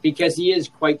 because he is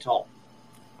quite tall.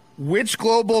 Which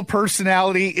global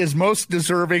personality is most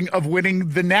deserving of winning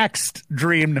the next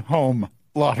Dream Home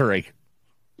lottery?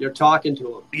 You're talking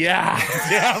to him. Yeah,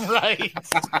 damn right.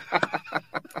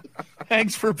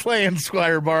 Thanks for playing,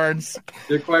 Squire Barnes.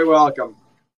 You're quite welcome.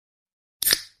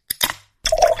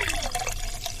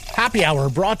 Happy Hour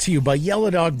brought to you by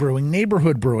Yellow Dog Brewing,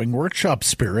 Neighborhood Brewing, Workshop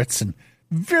Spirits, and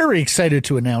very excited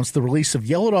to announce the release of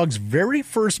Yellow Dog's very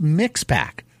first mix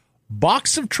pack,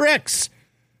 Box of Tricks.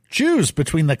 Choose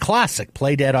between the classic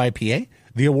Play Dead IPA,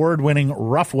 the award-winning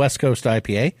Rough West Coast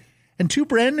IPA, and 2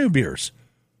 brand new beers,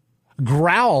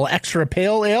 Growl Extra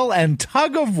Pale Ale and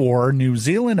Tug of War New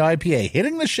Zealand IPA,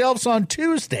 hitting the shelves on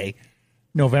Tuesday,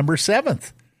 November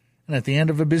 7th. And at the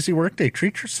end of a busy workday,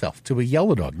 treat yourself to a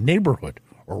Yellow Dog, Neighborhood,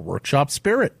 or Workshop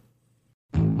Spirit.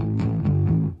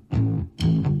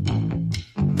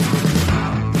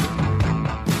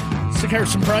 Sick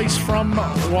Harrison Price from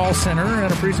Wall Center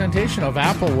and a presentation of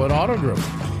Applewood Auto Group.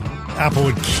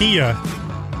 Applewood Kia,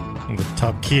 one of the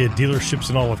top Kia dealerships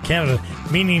in all of Canada,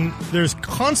 meaning there's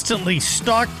constantly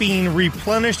stock being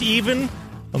replenished, even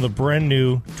on the brand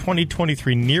new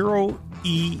 2023 Nero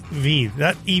EV.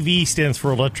 That EV stands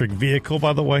for electric vehicle,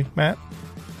 by the way, Matt.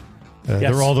 Yes.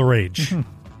 They're all the rage.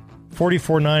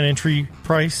 $44,900 entry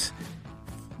price.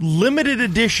 Limited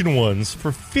edition ones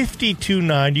for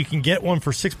 $52,900. You can get one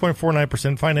for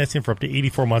 6.49% financing for up to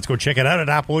 84 months. Go check it out at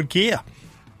Applewood Kia.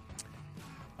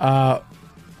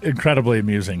 Incredibly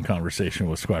amusing conversation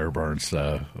with Squire Barnes.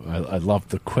 I love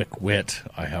the quick wit.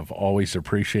 I have always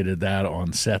appreciated that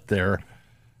on set there.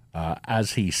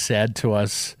 As he said to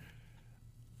us,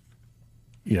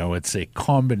 you know, it's a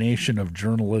combination of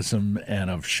journalism and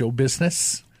of show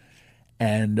business.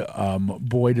 And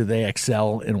boy, do they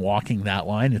excel in walking that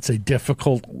line. It's a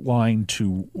difficult line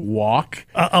to walk.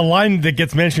 A line that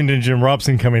gets mentioned in Jim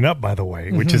Robson coming up, by the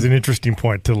way, which is an interesting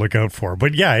point to look out for.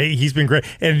 But yeah, he's been great.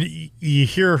 And you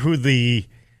hear who the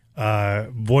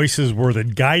voices were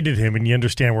that guided him, and you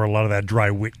understand where a lot of that dry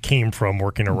wit came from,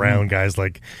 working around guys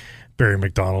like Barry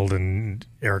McDonald and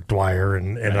Eric Dwyer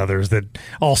and others that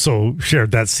also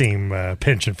shared that same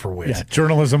penchant for wit. Yeah,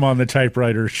 journalism on the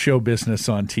typewriter, show business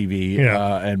on TV,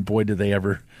 and boy, did they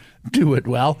ever do it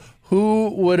well.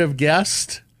 Who would have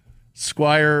guessed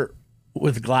Squire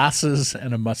with glasses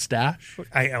and a mustache?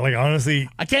 Honestly,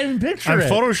 I can't even picture I'm it.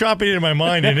 photoshopping it in my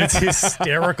mind, and it's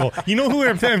hysterical. You know who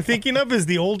I'm thinking of is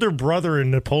the older brother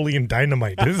in Napoleon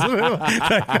Dynamite. That's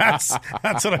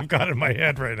what I've got in my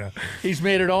head right now. He's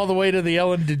made it all the way to the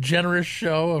Ellen DeGeneres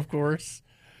show, of course,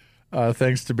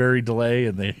 thanks to Barry DeLay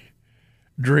and the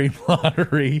Dream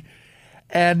Lottery.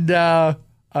 And I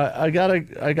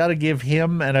gotta give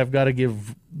him, and I've got to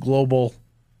give Global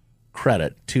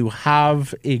credit to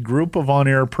have a group of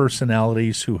on-air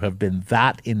personalities who have been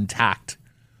that intact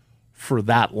for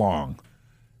that long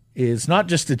is not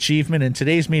just achievement in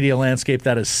today's media landscape.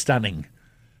 That is stunning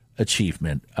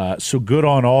achievement. So good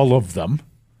on all of them,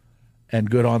 and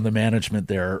good on the management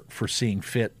there for seeing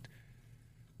fit,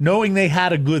 knowing they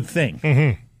had a good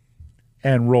thing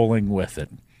and rolling with it.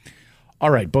 All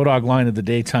right, Bodog line of the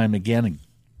daytime again, and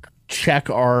check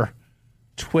our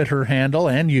Twitter handle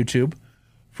and YouTube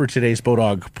for today's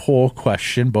Bodog poll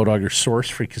question. Bodog, your source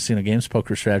for casino games,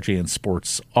 poker strategy, and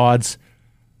sports odds.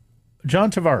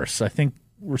 John Tavares, I think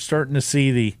we're starting to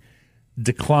see the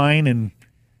decline in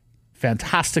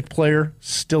fantastic player,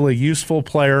 still a useful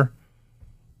player,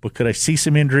 but could I see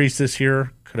some injuries this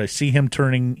year? Could I see him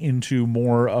turning into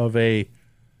more of a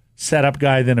setup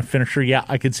guy than a finisher? Yeah,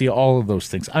 I could see all of those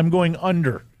things. I'm going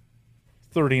under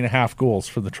 30.5 goals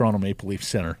for the Toronto Maple Leaf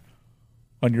center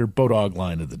on your Bodog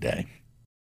line of the day.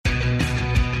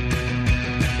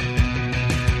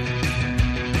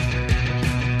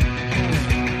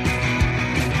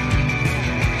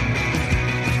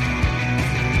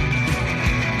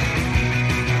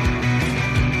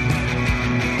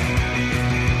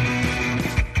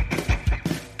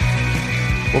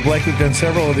 Well, Blake, we've done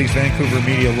several of these Vancouver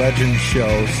Media Legends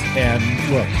shows, and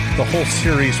look, the whole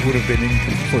series would have been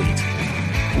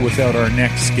incomplete without our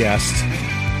next guest.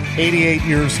 88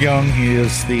 years young, he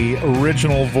is the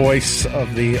original voice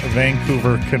of the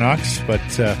Vancouver Canucks, but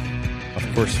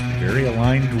of course very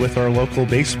aligned with our local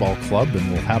baseball club,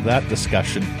 and we'll have that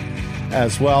discussion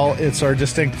as well. It's our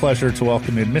distinct pleasure to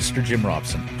welcome in Mr. Jim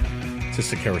Robson to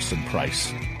Sick Harrison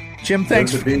Price. Jim,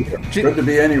 thanks. Good to be here. Good to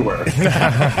be anywhere.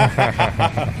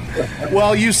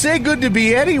 Well, you say good to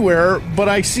be anywhere, but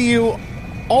I see you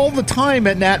all the time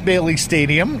at Nat Bailey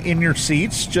Stadium in your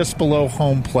seats just below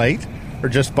home plate or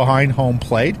just behind home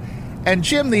plate. And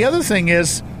Jim, the other thing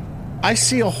is I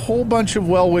see a whole bunch of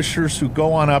well-wishers who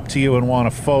go on up to you and want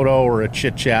a photo or a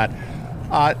chit-chat.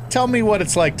 Tell me what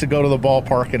it's like to go to the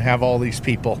ballpark and have all these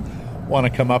people want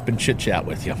to come up and chit-chat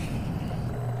with you.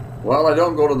 Well, I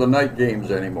don't go to the night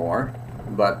games anymore,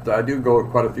 but I do go to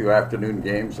quite a few afternoon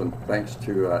games, and thanks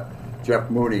to Jeff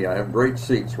Mooney, I have great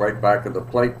seats right back at the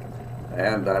plate,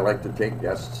 and I like to take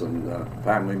guests and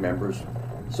family members.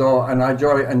 So, and I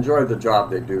enjoy the job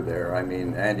they do there. I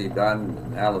mean, Andy Dunn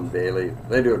and Alan Bailey,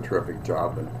 they do a terrific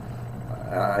job. And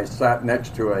I sat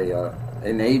next to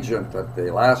an agent at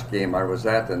the last game I was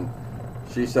at, and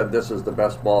she said this is the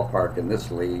best ballpark in this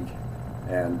league.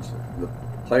 And the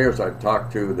players I've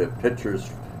talked to, the pitchers,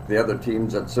 the other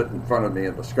teams that sit in front of me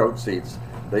in the scout seats,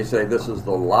 they say this is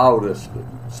the loudest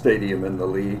stadium in the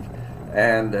league.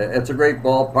 And it's a great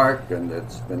ballpark, and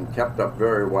it's been kept up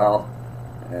very well.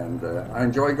 And I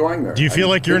enjoy going there. Do you feel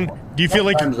like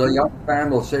sometimes a young fan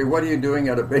will say, "What are you doing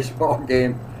at a baseball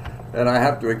game?" And I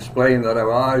have to explain that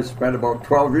I spent about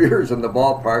 12 years in the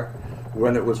ballpark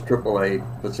when it was AAA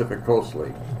Pacific Coast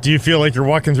League. Do you feel like you're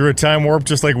walking through a time warp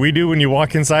just like we do when you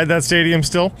walk inside that stadium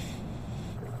still?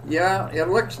 Yeah, it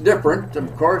looks different.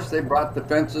 Of course, they brought the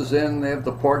fences in. They have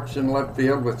the porch in left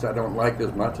field, which I don't like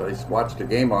as much. I watched a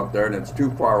game out there, and it's too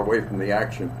far away from the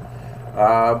action.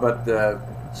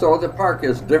 So the park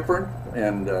is different,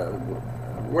 and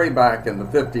way back in the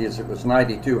 50s, it was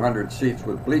 9,200 seats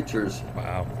with bleachers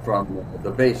from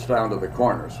the base down to the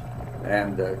corners,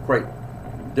 and quite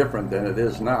different than it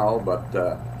is now. But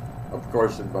of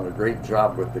course, they've done a great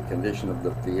job with the condition of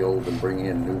the field and bringing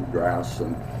in new grass,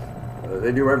 and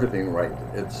they do everything right.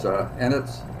 It's a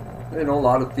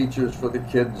lot of features for the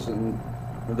kids and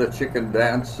the chicken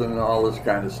dance and all this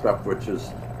kind of stuff, which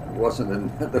wasn't in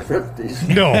the 50s.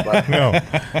 No.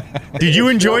 Did you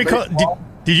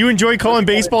enjoy calling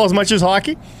baseball as much as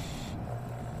hockey?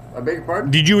 I beg your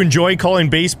pardon? Did you enjoy calling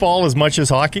baseball as much as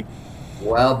hockey?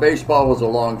 Well, baseball was a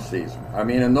long season. I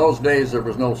mean, in those days there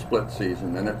was no split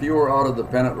season, and if you were out of the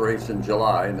pennant race in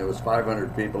July and there was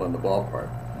 500 people in the ballpark,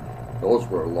 those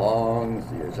were long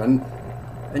years. And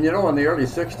in the early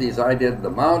 60s, I did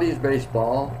the Mounties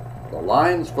baseball, the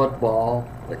Lions football,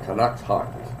 the Canucks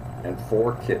hockey. And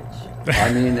 4 kids.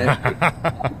 I mean,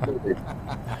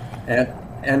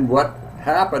 and what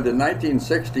happened in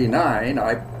 1969,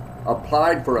 I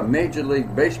applied for a Major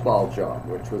League Baseball job,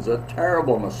 which was a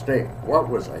terrible mistake. What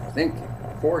was I thinking?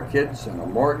 4 kids and a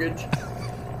mortgage.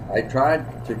 I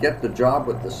tried to get the job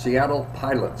with the Seattle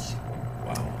Pilots.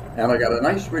 Wow. And I got a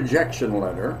nice rejection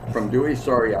letter from Dewey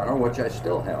Soriano, which I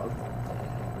still have.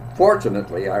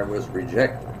 Fortunately, I was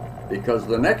rejected because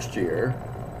the next year,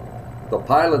 the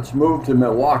Pilots moved to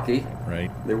Milwaukee. Right.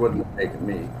 They wouldn't have taken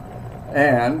me.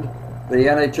 And the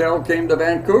NHL came to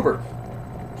Vancouver.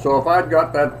 So if I'd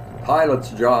got that Pilots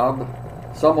job,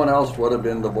 someone else would have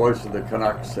been the voice of the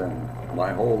Canucks, and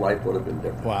my whole life would have been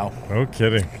different. Wow. No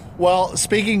kidding. Well,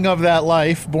 speaking of that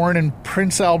life, born in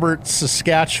Prince Albert,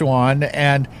 Saskatchewan,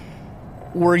 and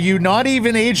were you not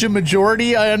even age of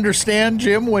majority, I understand,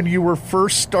 Jim, when you were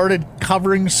first started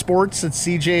covering sports at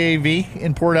CJAV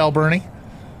in Port Alberni?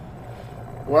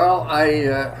 Well,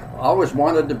 I always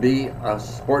wanted to be a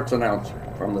sports announcer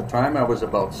from the time I was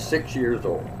about 6 years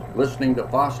old, listening to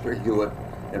Foster Hewitt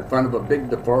in front of a big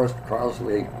DeForest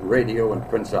Crosley radio in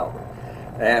Prince Albert.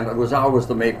 And it was always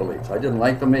the Maple Leafs. I didn't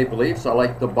like the Maple Leafs. I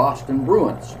liked the Boston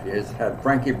Bruins. They had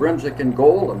Frankie Brimsick in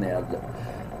goal, and they had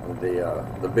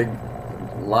the big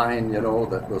line,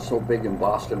 that was so big in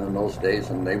Boston in those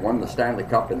days. And they won the Stanley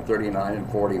Cup in 39 and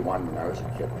 41 when I was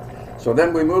a kid. So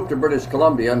then we moved to British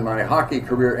Columbia, and my hockey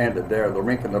career ended there. The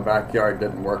rink in the backyard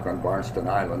didn't work on Barnston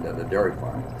Island at a dairy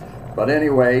farm. But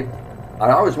anyway,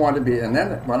 I always wanted to be, and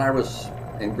then when I was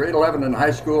in grade 11 in high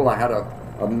school, I had a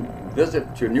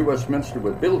visit to New Westminster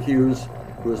with Bill Hughes,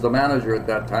 who was the manager at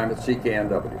that time at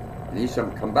CKNW. And he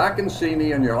said, "Come back and see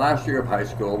me in your last year of high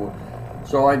school."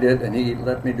 So I did, and he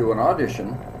let me do an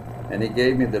audition, and he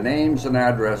gave me the names and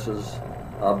addresses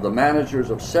of the managers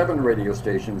of 7 radio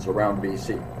stations around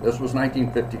BC. This was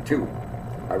 1952.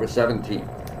 I was 17.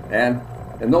 And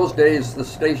in those days, the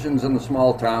stations in the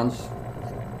small towns,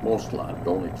 most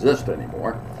don't exist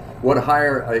anymore, would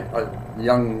hire a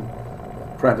young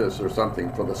apprentice or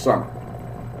something for the summer.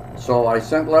 So I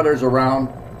sent letters around.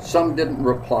 Some didn't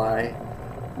reply.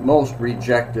 Most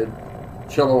rejected.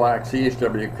 Chilliwack,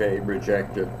 CHWK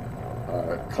rejected.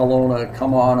 Kelowna,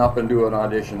 come on up and do an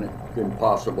audition.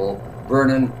 Impossible.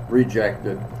 Vernon,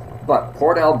 rejected. But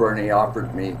Port Alberni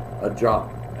offered me a job.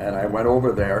 And I went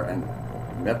over there and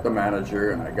met the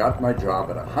manager, and I got my job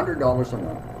at $100 a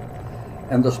month.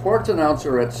 And the sports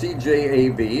announcer at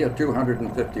CJAV, a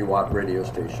 250-watt radio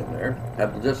station there,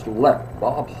 had just left.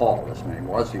 Bob Hall, his name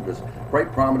was. He was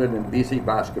quite prominent in BC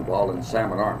basketball and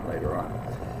Salmon Arm later on.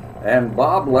 And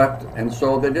Bob left, and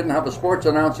so they didn't have a sports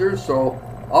announcer, so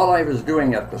all I was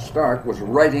doing at the start was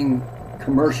writing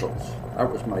commercials. That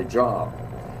was my job.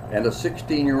 And a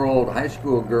 16-year-old high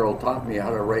school girl taught me how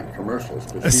to write commercials.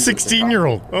 A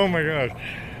 16-year-old? Oh, my gosh.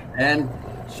 And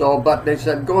so, but they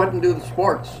said, go ahead and do the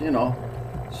sports, you know.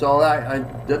 So I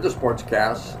did the sports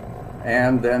casts,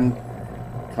 and then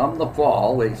come the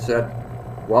fall, they said,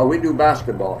 well, we do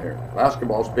basketball here.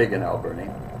 Basketball's big in Alberni,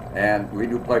 and we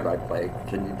do play-by-play.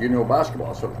 Do you know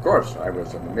basketball? So, of course, I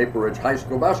was on the Maple Ridge High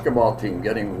School basketball team,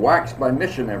 getting waxed by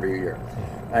Mission every year.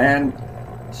 And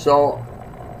so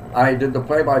I did the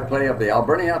play-by-play of the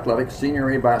Alberni Athletics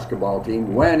Senior A basketball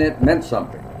team when it meant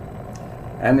something.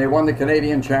 And they won the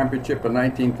Canadian Championship in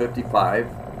 1955,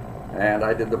 and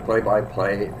I did the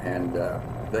play-by-play, and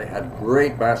they had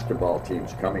great basketball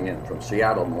teams coming in from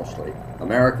Seattle mostly,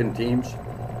 American teams.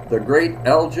 The great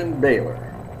Elgin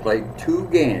Baylor played 2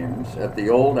 games at the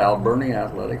old Alberni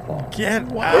Athletic Hall.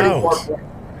 Wow. 34 points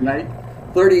the night,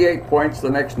 38 points the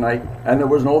next night, and there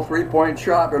was no 3-point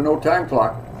shot or no time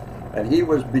clock. And he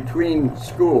was between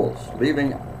schools,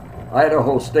 leaving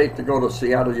Idaho State to go to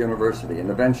Seattle University, and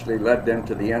eventually led them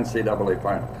to the NCAA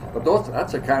final. But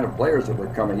that's the kind of players that were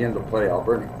coming in to play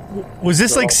Alberni. Was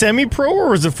this like semi-pro,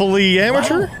 or was it fully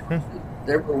amateur?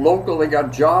 They were local. They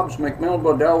got jobs. McMillan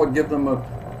Bodell would give them a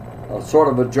sort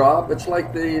of a job. It's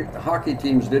like the hockey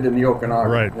teams did in the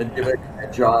Okanagan. Right. They'd give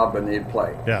a job and they'd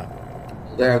play. Yeah.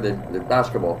 There, the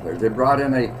basketball players. They brought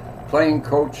in a playing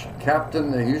coach,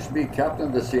 captain. He used to be captain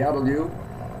of the Seattle U.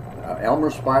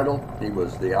 Elmer Speidel. He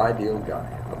was the ideal guy.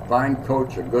 A fine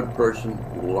coach, a good person,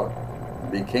 who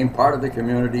became part of the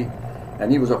community.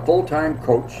 And he was a full-time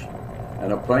coach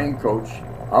and a playing coach.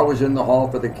 I was in the hall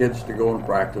for the kids to go and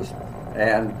practice.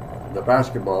 And the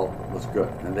basketball was good.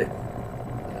 And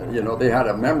they had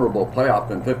a memorable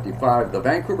playoff in '55. The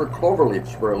Vancouver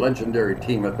Cloverleafs were a legendary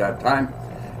team at that time,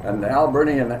 and the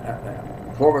Alberni and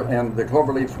the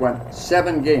Cloverleafs went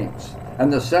 7 games,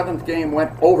 and the 7th game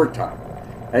went overtime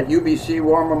at UBC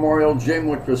War Memorial Gym,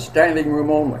 which was standing room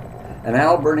only, and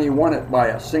Alberni won it by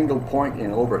a single point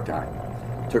in overtime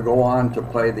to go on to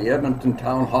play the Edmonton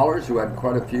Town Haulers, who had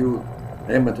quite a few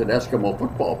Edmonton Eskimo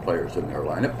football players in their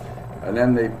lineup, and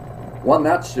then they won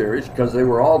that series because they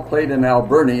were all played in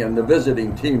Alberni and the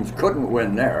visiting teams couldn't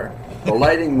win there. The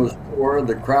lighting was poor,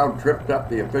 the crowd tripped up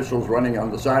the officials running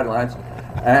on the sidelines,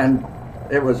 and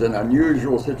it was an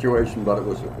unusual situation, but it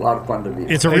was a lot of fun to be.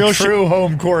 It's a real true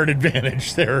home court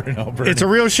advantage there in Alberni. It's a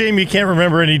real shame you can't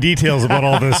remember any details about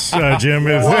all this, Jim.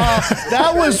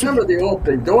 That was remember the old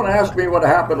thing. Don't ask me what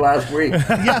happened last week.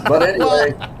 But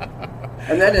anyway.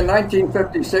 And then in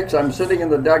 1956, I'm sitting in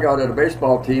the dugout at a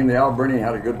baseball team. The Alberni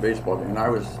had a good baseball team, and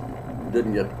I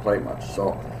didn't get to play much.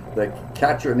 So the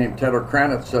catcher named Ted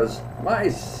O'Cranitz says, my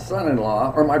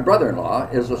son-in-law, or my brother-in-law,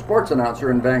 is a sports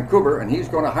announcer in Vancouver, and he's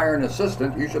going to hire an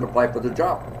assistant. You should apply for the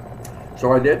job.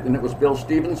 So I did, and it was Bill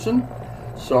Stevenson.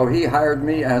 So he hired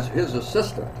me as his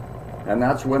assistant. And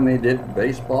that's when they did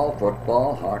baseball,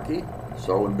 football, hockey.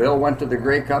 So when Bill went to the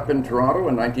Grey Cup in Toronto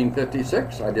in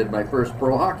 1956, I did my first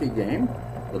pro hockey game,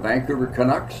 the Vancouver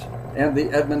Canucks and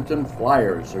the Edmonton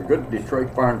Flyers, a good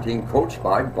Detroit farm team coached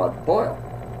by Bud Boyle.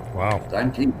 Wow.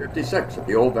 1956 at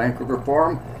the old Vancouver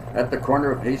Forum at the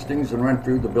corner of Hastings and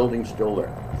Renfrew, the building's still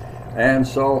there. And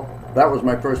so that was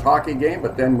my first hockey game,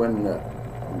 but then when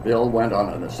Bill went on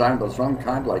an assignment of some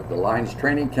kind, like the Lions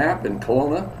training camp in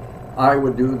Kelowna, I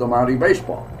would do the Mountie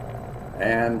baseball.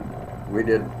 And we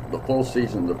did the full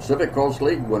season of the Pacific Coast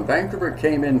League. When Vancouver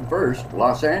came in first,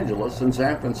 Los Angeles and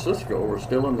San Francisco were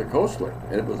still in the Coast League.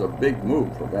 It was a big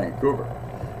move for Vancouver.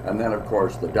 And then, of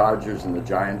course, the Dodgers and the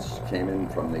Giants came in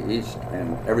from the east,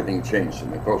 and everything changed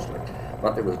in the Coast League.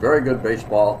 But it was very good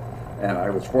baseball, and I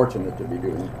was fortunate to be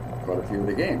doing quite a few of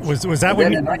the games. Was that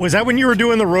when you were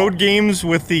doing the road games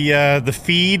with the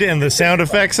feed and the sound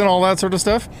effects and all that sort of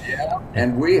stuff? Yeah,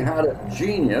 and we had a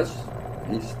genius.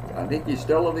 I think he's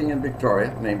still living in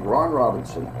Victoria, named Ron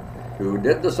Robson, who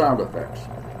did the sound effects.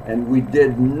 And we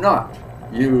did not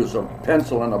use a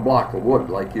pencil and a block of wood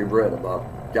like you've read about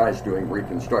guys doing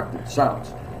reconstructed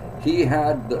sounds. He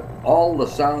had all the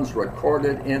sounds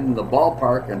recorded in the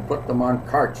ballpark and put them on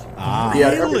carts. He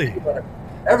had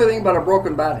everything but a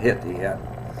broken bat hit he had.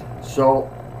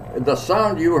 So the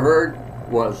sound you heard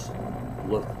was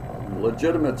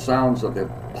legitimate sounds of the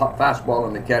fastball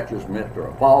in the catcher's mitt or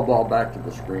a foul ball back to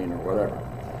the screen or whatever.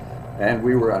 And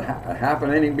we were a half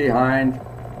an inning behind,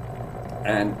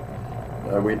 and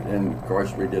of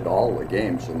course we did all the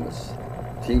games, and this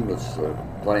team was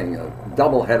playing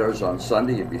double headers on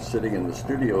Sunday. You'd be sitting in the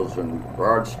studios in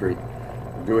Broad Street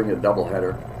doing a double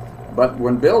header. But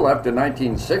when Bill left in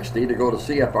 1960 to go to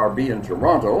CFRB in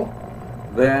Toronto,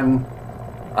 then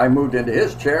I moved into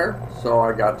his chair, so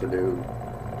I got to do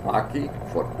hockey,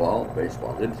 football,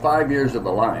 baseball. Did 5 years of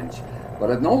the Lions. But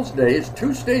in those days,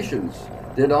 2 stations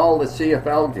did all the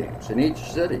CFL games in each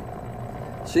city.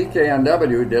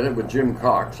 CKNW did it with Jim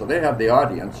Cox, so they had the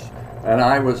audience, and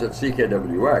I was at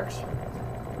CKWX.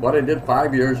 But I did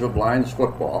 5 years of Lions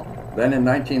football. Then in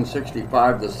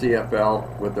 1965, the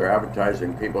CFL, with their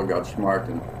advertising people, got smart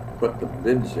and put the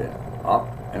bids up,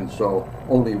 and so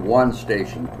only 1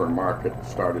 station per market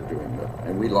started doing that,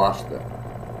 and we lost the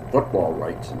football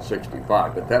rights in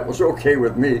 65, but that was okay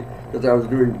with me because I was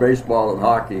doing baseball and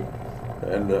hockey,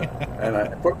 and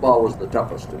football was the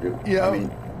toughest to do. Yeah. I mean,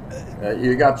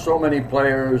 you got so many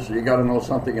players, you got to know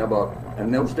something about,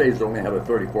 and those days they only had a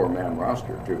 34-man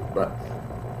roster too, but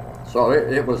so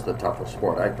it was the toughest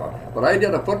sport, I thought. But I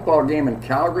did a football game in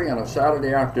Calgary on a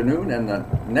Saturday afternoon, and the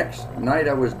next night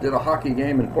I did a hockey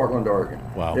game in Portland, Oregon.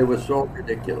 Wow. It was so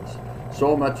ridiculous.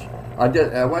 So much. I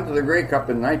went to the Grey Cup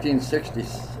in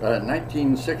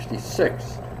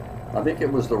 1966. I think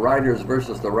it was the Riders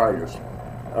versus the Riders.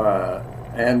 As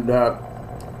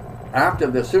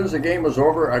soon as the game was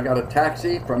over, I got a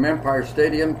taxi from Empire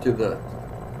Stadium to the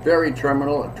ferry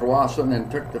terminal at Tsawwassen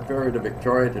and took the ferry to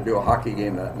Victoria to do a hockey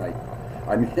game that night.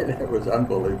 I mean, it was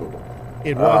unbelievable.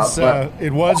 It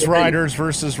was Riders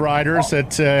versus Riders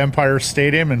at Empire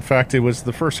Stadium. In fact, it was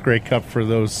the first Grey Cup for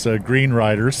those Green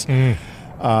Riders in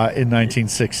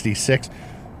 1966.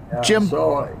 Jim,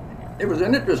 so it was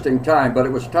an interesting time, but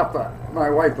it was tough.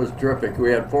 My wife was terrific.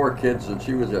 We had 4 kids, and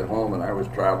she was at home, and I was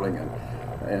traveling.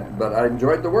 But I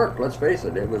enjoyed the work. Let's face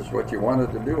it; it was what you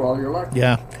wanted to do all your life.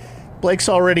 Yeah. Blake's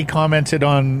already commented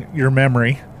on your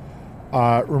memory.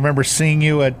 Remember seeing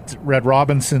you at Red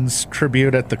Robinson's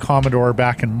tribute at the Commodore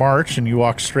back in March, and you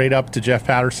walked straight up to Jeff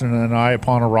Patterson and I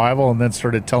upon arrival and then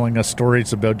started telling us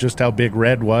stories about just how big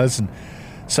Red was and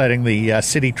citing the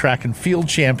city track and field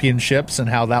championships and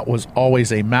how that was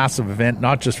always a massive event,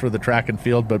 not just for the track and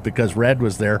field, but because Red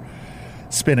was there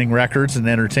spinning records and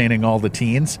entertaining all the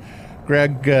teens.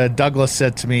 Greg Douglas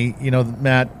said to me,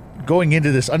 Matt, going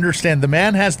into this, understand the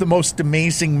man has the most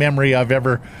amazing memory I've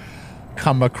ever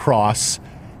come across.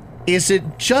 Is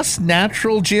it just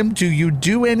natural, Jim? Do you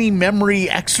do any memory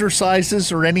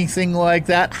exercises or anything like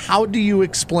that? How do you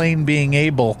explain being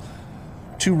able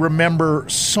to remember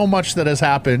so much that has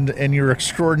happened in your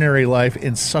extraordinary life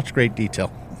in such great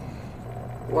detail?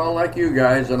 Well, like you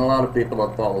guys and a lot of people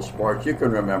that follow sports, you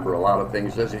can remember a lot of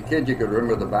things. As a kid, you could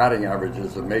remember the batting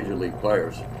averages of major league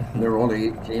players. And there were only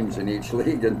 8 teams in each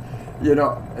league, and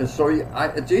so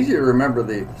it's easy to remember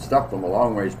the stuff from a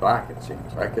long ways back. It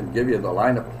seems I can give you the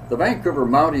lineup. The Vancouver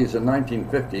Mounties in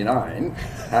 1959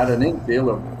 had an infield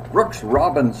of Brooks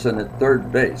Robinson at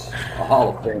third base, a Hall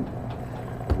of Famer,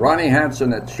 Ronnie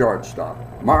Hansen at shortstop,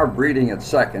 Marv Breeding at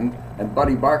second, and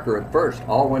Buddy Barker at first.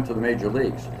 All went to the major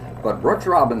leagues. But Brooks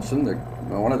Robinson,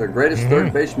 one of the greatest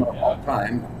third basemen of all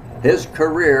time, his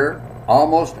career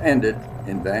almost ended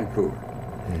in Vancouver.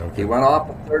 Okay. He went off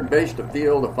at third base to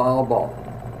field a foul ball.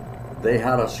 They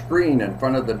had a screen in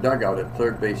front of the dugout at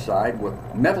third base side with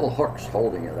metal hooks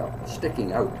holding it up,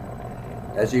 sticking out.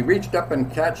 As he reached up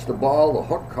and catched the ball, the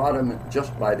hook caught him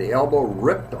just by the elbow,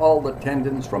 ripped all the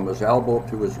tendons from his elbow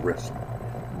to his wrist,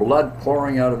 blood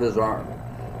pouring out of his arm.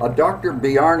 A Dr.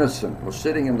 Bjarnason was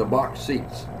sitting in the box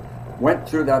seats, went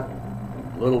through that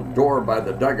little door by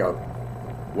the dugout,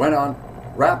 went on,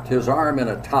 wrapped his arm in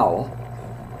a towel,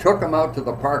 took him out to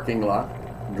the parking lot,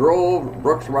 drove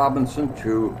Brooks Robinson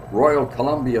to Royal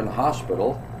Columbian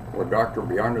Hospital, where Dr.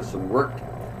 Bjarnason worked,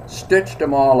 stitched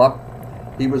him all up.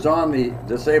 He was on the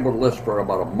disabled list for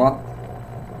about a month.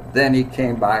 Then he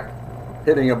came back,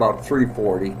 hitting about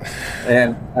 .340,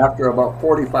 and after about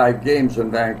 45 games in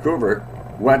Vancouver,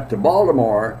 went to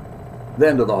Baltimore,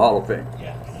 then to the Hall of Fame.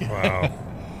 Yeah. Wow.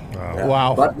 Yeah.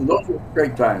 Wow. But those were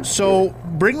great times. So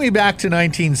bring me back to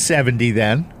 1970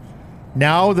 then.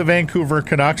 Now the Vancouver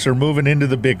Canucks are moving into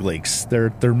the big leagues.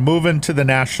 They're moving to the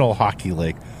National Hockey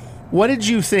League. What did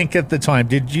you think at the time?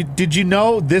 Did you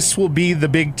know this will be the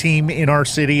big team in our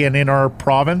city and in our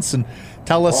province? And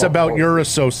tell us about your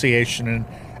association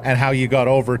and how you got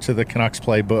over to the Canucks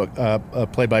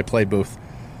play-by-play booth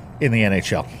in the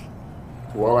NHL.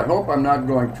 Well, I hope I'm not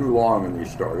going too long in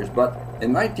these stories, but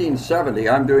in 1970,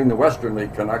 I'm doing the Western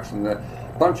League Canucks, and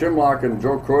Punch Imlach and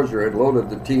Joe Crozier had loaded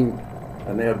the team,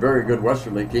 and they had very good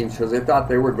Western League teams because they thought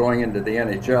they were going into the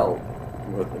NHL,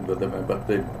 but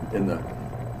in the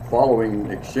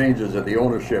following exchanges of the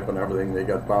ownership and everything, they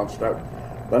got bounced out.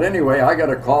 But anyway, I got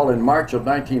a call in March of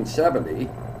 1970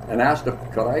 and asked if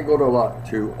could I go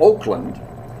to Oakland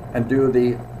and do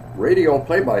the radio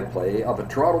play-by-play of a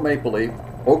Toronto Maple Leaf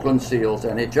Oakland Seals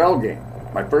NHL game,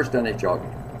 my first NHL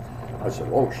game. I said,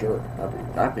 oh, sure, I'd be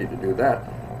happy to do that.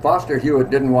 Foster Hewitt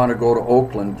didn't want to go to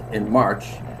Oakland in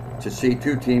March to see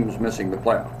two teams missing the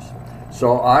playoffs.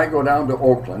 So I go down to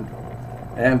Oakland,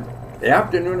 and the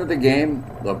afternoon of the game,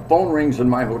 the phone rings in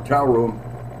my hotel room,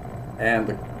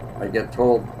 and I get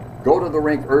told, go to the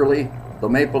rink early. The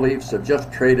Maple Leafs have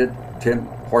just traded Tim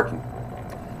Horton.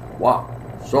 Wow.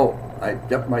 So I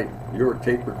get my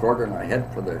Eurotape recorder and I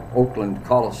head for the Oakland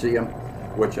Coliseum,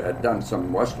 which I had done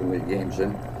some Western League games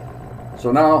in.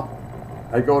 So now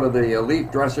I go to the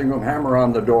Leaf dressing room, hammer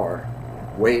on the door,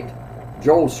 wait.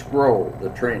 Joe Skro, the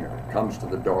trainer, comes to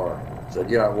the door, said,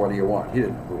 yeah, what do you want? He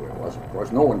didn't know who it was, of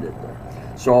course. No one did there.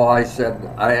 So I said,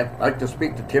 I'd like to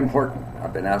speak to Tim Horton.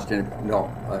 I've been asked to, no,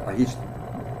 he's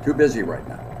too busy right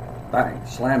now. Bang,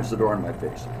 slams the door in my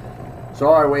face. So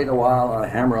I wait a while, I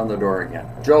hammer on the door again.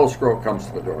 Joe Skro comes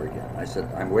to the door again. I said,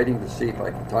 I'm waiting to see if I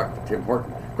can talk to Tim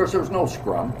Horton. Of course, there was no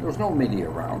scrum. There was no media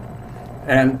around.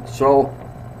 And so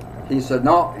he said,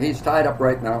 no, he's tied up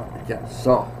right now.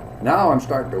 So now I'm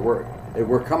starting to worry.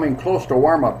 We're coming close to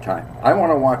warm-up time. I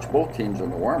want to watch both teams in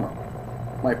the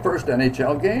warm-up. My first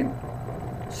NHL game.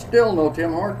 Still no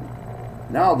Tim Horton.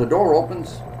 Now the door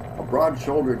opens. A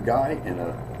broad-shouldered guy in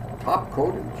a top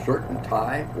coat and shirt and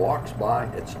tie walks by.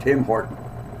 It's Tim Horton.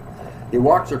 He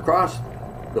walks across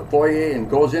the foyer and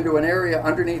goes into an area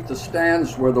underneath the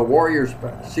stands where the Warriors'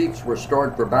 seats were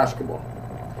stored for basketball.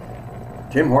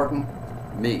 Tim Horton,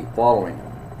 me, following him.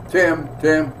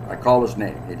 Tim, I call his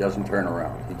name. He doesn't turn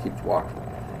around. He keeps walking.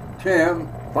 Tim,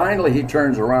 finally he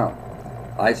turns around.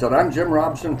 I said, I'm Jim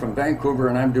Robson from Vancouver,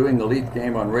 and I'm doing the Leaf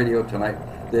game on radio tonight.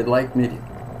 They'd like me to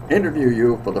interview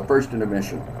you for the first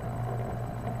intermission.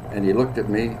 And he looked at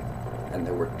me, and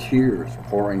there were tears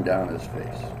pouring down his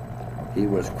face. He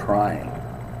was crying.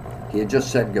 He had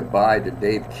just said goodbye to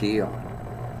Dave Keon,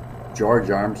 George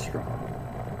Armstrong,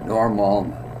 Norm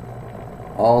Allman,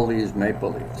 all these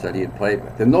Maple Leafs that he had played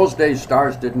with. In those days,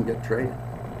 stars didn't get traded.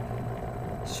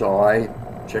 So I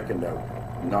chickened out.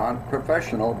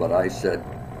 Non-professional, but I said,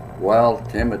 well,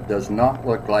 Tim, it does not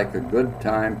look like a good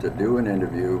time to do an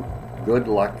interview. Good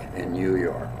luck in New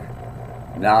York.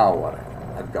 Now what?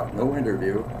 I've got no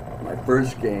interview, my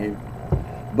first game.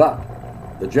 But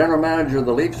the general manager of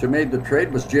the Leafs who made the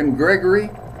trade was Jim Gregory,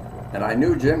 and I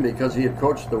knew Jim because he had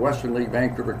coached the Western League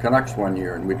Vancouver Canucks one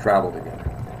year, and we traveled together.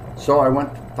 So I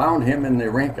found him in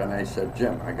the rink, and I said,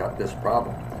 Jim, I got this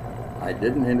problem. I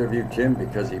didn't interview Tim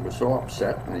because he was so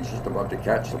upset, and he's just about to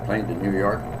catch the plane to New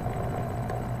York.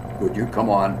 Would you come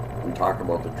on and talk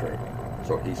about the trade?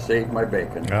 So he saved my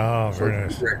bacon. Oh, very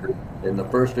nice. In the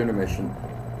first intermission,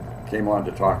 came on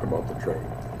to talk about the trade.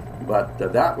 But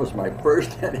that was my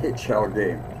first NHL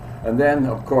game. And then,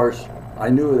 of course, I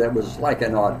knew that was like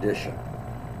an audition.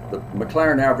 The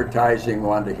McLaren Advertising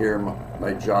wanted to hear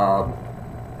my job.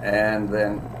 And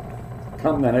then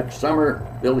come the next summer,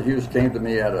 Bill Hughes came to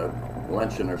me at a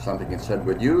luncheon or something and said,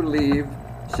 would you leave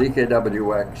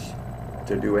CKWX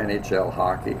to do NHL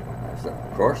hockey? I said,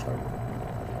 of course I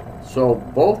would. So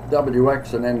both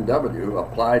WX and NW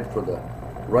applied for the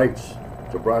rights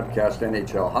to broadcast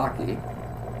NHL hockey,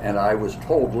 and I was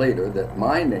told later that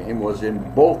my name was in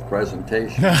both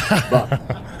presentations. But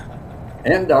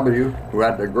NW, who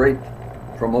had the great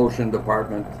promotion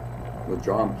department with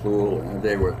John Pluel, and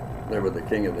they were the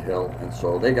king of the hill, and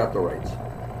so they got the rights.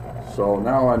 So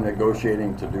now I'm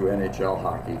negotiating to do NHL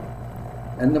hockey,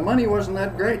 and the money wasn't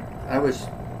that great. I was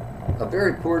a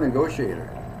very poor negotiator.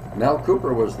 Mel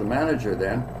Cooper was the manager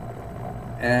then,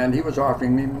 and he was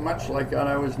offering me much like what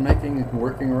I was making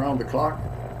working around the clock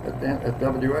at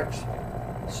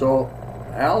WX. So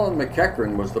Alan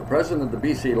McEachran was the president of the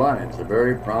BC Lions, a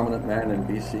very prominent man in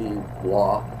BC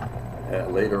law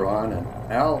later on. And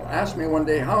Al asked me one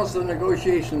day, how's the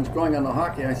negotiations going on the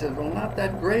hockey? I said, well, not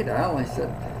that great, Al. I said,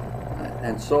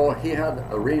 and so he had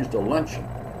arranged a luncheon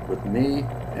with me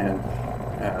and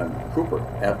Cooper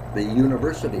at the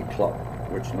University Club,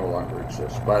 which no longer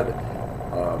exists, by the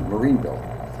Marine Building.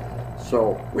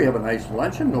 So we have a nice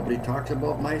luncheon. Nobody talks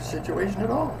about my situation at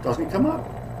all. It doesn't come up.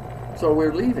 So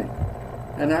we're leaving.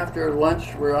 And after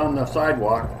lunch, we're on the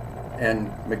sidewalk, and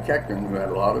McEachran, who had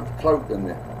a lot of clout in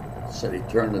the city,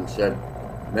 turned and said,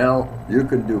 Mel, you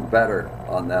can do better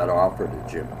on that offer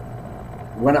to Jim.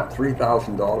 Went up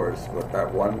 $3,000 with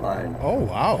that one line. Oh,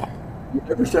 wow. You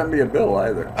never sent me a bill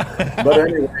either. But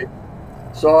anyway,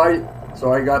 so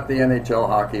I got the NHL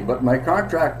hockey, but my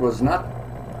contract was not,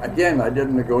 again, I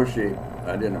didn't negotiate.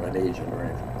 I didn't have an agent or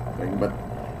anything, but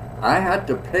I had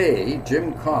to pay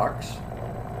Jim Cox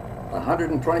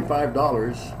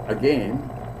 $125 a game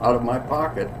out of my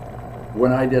pocket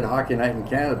when I did Hockey Night in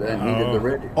Canada and he did the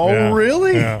radio. Oh, yeah.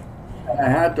 Really? Yeah. And I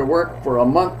had to work for a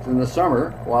month in the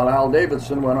summer while Al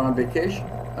Davidson went on vacation.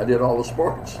 I did all the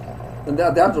sports. And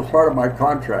that was part of my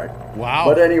contract. Wow.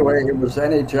 But anyway, it was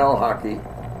NHL hockey.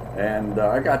 And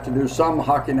I got to do some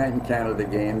Hockey Night in Canada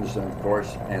games, and of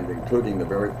course, and including the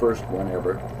very first one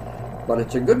ever. But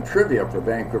it's a good trivia for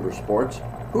Vancouver sports.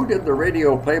 Who did the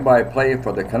radio play-by-play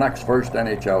for the Canucks' first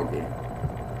NHL game?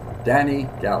 Danny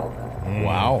Gallivan.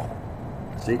 Wow.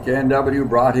 CKNW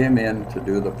brought him in to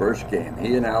do the first game.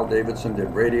 He and Al Davidson did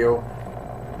radio,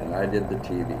 and I did the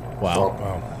TV. Wow. So,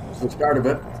 that was the start of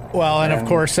it. Well, and of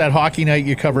course, at Hockey Night,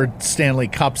 you covered Stanley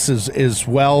Cups as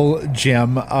well,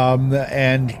 Jim.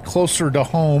 And closer to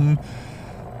home,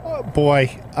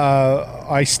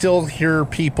 I still hear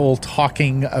people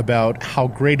talking about how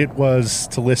great it was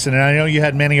to listen. And I know you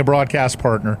had many a broadcast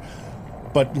partner,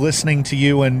 but listening to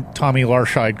you and Tommy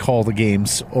Larscheid call the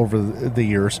games over the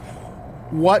years,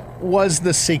 what was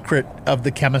the secret of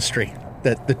the chemistry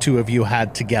that the two of you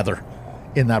had together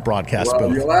in that broadcast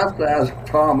booth? You'll have to ask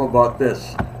Tom about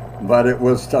this, but it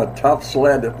was a tough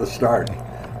sled at the start.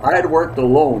 I had worked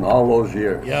alone all those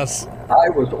years. Yes. I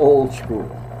was old school.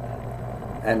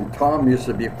 And Tom used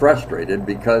to be frustrated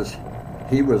because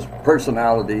he was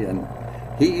personality, and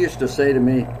he used to say to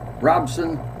me,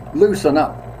 Robson, loosen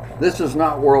up. This is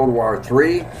not World War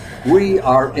III. We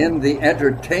are in the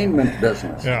entertainment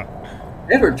business. Yeah.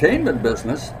 Entertainment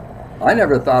business? I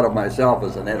never thought of myself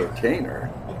as an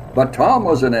entertainer, but Tom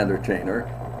was an entertainer,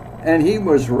 and he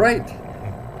was right.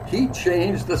 He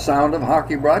changed the sound of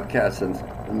hockey broadcasts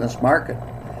in this market.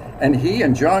 And he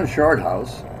and John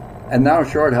Shorthouse, and now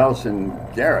Shorthouse and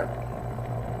Garrett,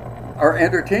 are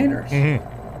entertainers.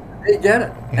 Mm-hmm. They get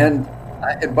it. Mm-hmm.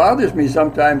 And it bothers me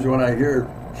sometimes when I hear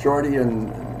Shorty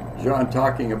and John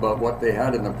talking about what they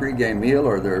had in the pregame meal,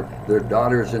 or their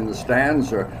daughters in the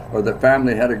stands, or the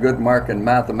family had a good mark in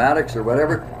mathematics or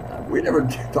whatever. We never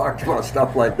talked about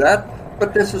stuff like that.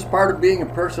 But this is part of being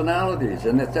personalities,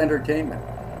 and it's entertainment.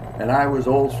 And I was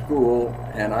old school,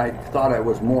 and I thought I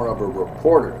was more of a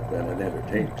reporter than an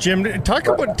entertainer. Jim, talk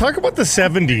about the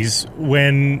 70s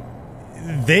when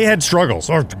they had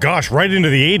struggles, or gosh, right into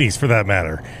the 80s for that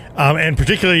matter. And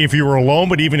particularly if you were alone,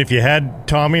 but even if you had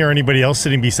Tommy or anybody else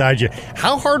sitting beside you,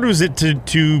 how hard was it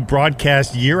to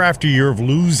broadcast year after year of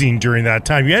losing during that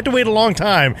time? You had to wait a long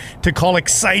time to call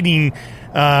exciting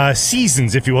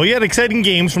seasons, if you will. You had exciting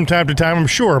games from time to time, I'm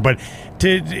sure, but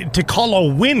to call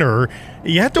a winner,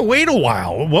 you had to wait a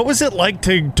while. What was it like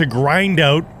to grind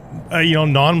out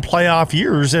non-playoff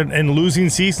years and losing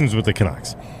seasons with the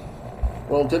Canucks?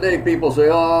 Well, today people say,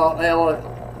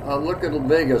 look at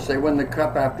Vegas. They win the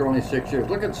Cup after only 6 years.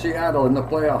 Look at Seattle in the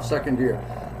playoffs second year.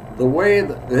 The way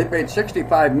they paid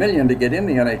 $65 million to get in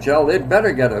the NHL, they'd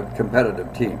better get a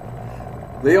competitive team.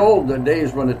 The old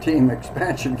days when a team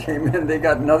expansion came in, they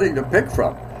got nothing to pick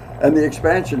from. And the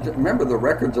expansion, remember the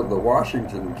records of the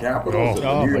Washington Capitals and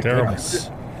the New York terrible. Rangers?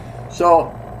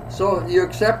 So you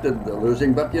accepted the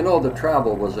losing, but the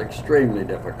travel was extremely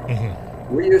difficult.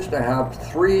 Mm-hmm. We used to have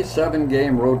 3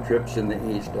 7-game road trips in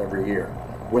the East every year,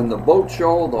 when the boat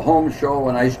show, the home show,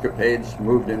 and Ice Capades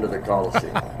moved into the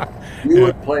Coliseum. You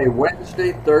would play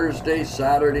Wednesday, Thursday,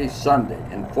 Saturday, Sunday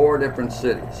in 4 different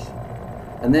cities.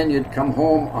 And then you'd come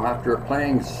home after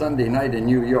playing Sunday night in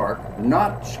New York,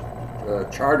 not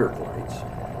charter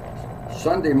flights.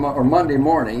 Sunday or Monday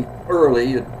morning, early,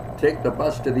 you'd take the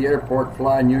bus to the airport,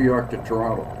 fly New York to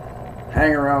Toronto.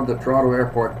 Hang around the Toronto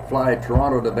airport, fly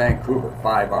Toronto to Vancouver,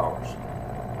 5 hours.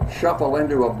 Shuffle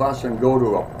into a bus and go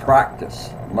to a practice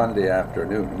Monday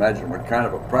afternoon. Imagine what kind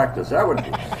of a practice that would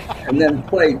be. And then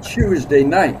play Tuesday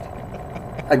night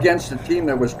against a team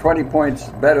that was 20 points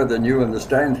better than you in the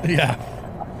standings. Yeah.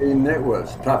 I mean, it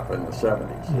was tough in the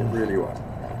 70s. It really was.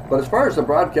 But as far as the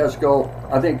broadcasts go,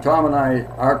 I think Tom and I,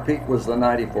 our peak was the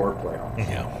 94 playoffs.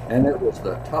 Yeah. And it was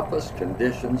the toughest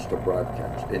conditions to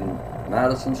broadcast in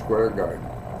Madison Square Garden.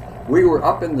 We were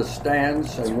up in the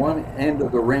stands at one end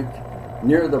of the rink,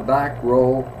 near the back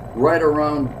row, right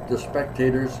around the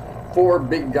spectators, 4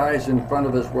 big guys in front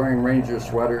of us wearing Rangers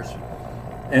sweaters.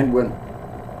 And when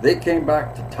they came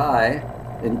back to tie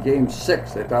in Game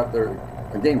 6, they thought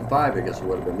Game 5, I guess it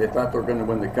would have been, they thought they were going to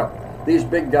win the Cup. These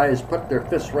big guys put their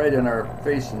fists right in our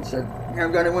face and said, "You're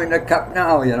going to win the Cup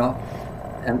now,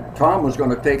 And Tom was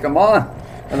going to take them on.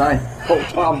 And I pulled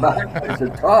Tom back. I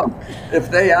said, "Tom,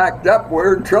 if they act up,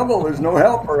 we're in trouble. There's no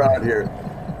help around here."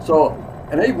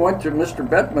 And they went to Mr.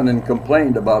 Bettman and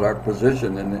complained about our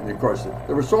position. And of course,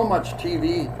 there was so much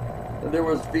TV. There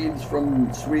was feeds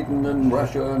from Sweden and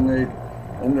Russia and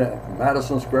the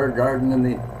Madison Square Garden and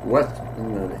the West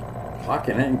and the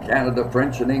Hockey Night in Canada,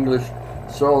 French and English.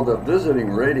 So the visiting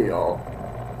radio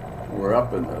were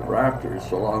up in the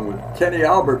rafters, along with Kenny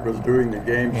Albert was doing the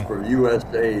games for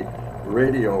USA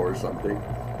Radio or something.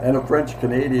 and a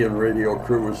French-Canadian radio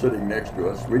crew was sitting next to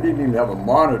us. We didn't even have a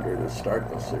monitor to start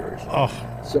the series. Oh.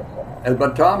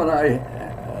 But Tom and I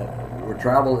were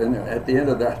traveling at the end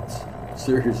of that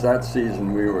series that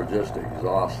season. We were just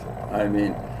exhausted. I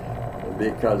mean,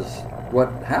 because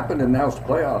what happened in those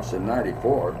playoffs in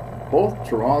 '94, both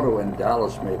Toronto and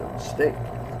Dallas made a mistake.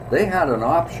 They had an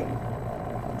option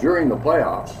during the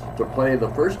playoffs to play the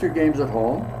first 2 games at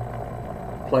home,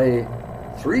 play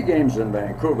 3 games in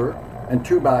Vancouver, and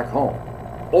 2 back home,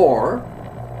 or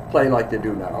play like they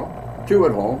do now, 2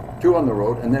 at home, 2 on the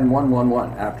road, and then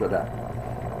 1-1-1 after that.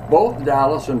 Both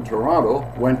Dallas and Toronto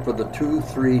went for the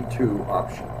 2-3-2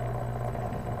 option.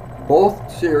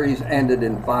 Both series ended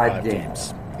in 5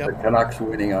 games. Yep. The Canucks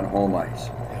winning on home ice.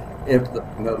 If the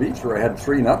Leafs had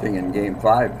 3-0 in Game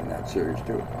 5 in that series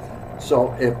too.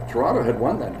 So if Toronto had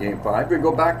won that Game 5, we'd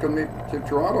go back to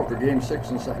Toronto for Game 6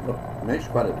 and 7. Look, it makes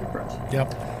quite a difference.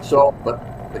 Yep. So, but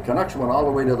the Canucks went all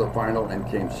the way to the final and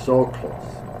came so close.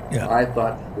 Yeah. I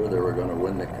thought they were going to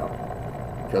win the Cup.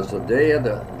 Because the day of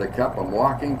the Cup, I'm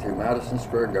walking to Madison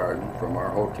Square Garden from our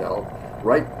hotel,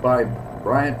 right by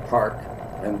Bryant Park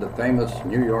and the famous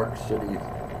New York City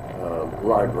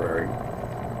library.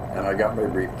 And I got my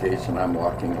briefcase and I'm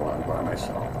walking along by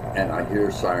myself. And I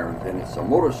hear sirens, and it's a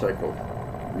motorcycle,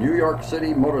 New York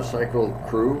City motorcycle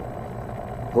crew,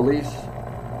 police,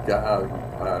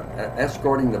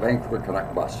 escorting the Vancouver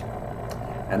Canuck bus.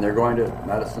 And they're going to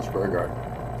Madison Square Garden.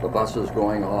 The bus is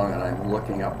going along, and I'm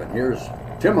looking up, and here's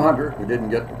Tim Hunter, who didn't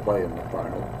get to play in the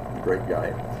final, great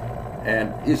guy,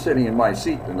 and he's sitting in my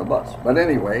seat in the bus. But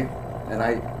anyway, and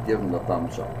I give him the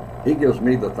thumbs up. He gives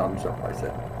me the thumbs up. I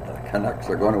said, the Canucks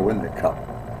are going to win the Cup.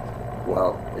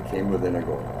 Well, they came within a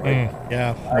goal. Right?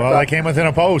 Yeah, well, they came within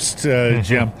a post,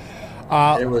 Jim.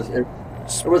 It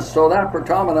was so that for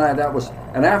Tom and I, that was,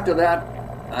 and after that,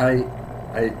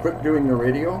 I quit doing the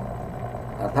radio.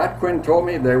 Pat Quinn told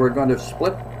me they were going to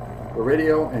split the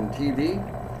radio and TV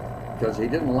because he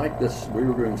didn't like this. We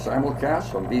were doing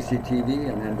simulcasts on BCTV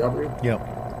and NW.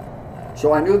 Yep.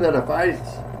 So I knew that if I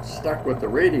stuck with the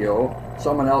radio,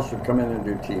 someone else would come in and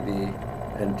do TV,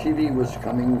 and TV was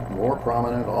coming more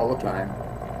prominent all the time.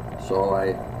 So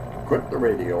I quit the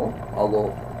radio,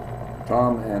 although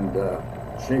Tom and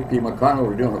Shane P. McConnell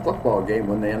were doing a football game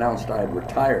when they announced I had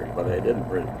retired, but I didn't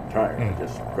really retire. I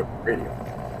just quit the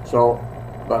radio. So,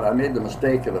 but I made the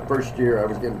mistake of the first year I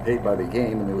was getting paid by the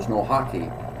game, and there was no hockey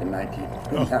in 19.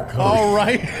 All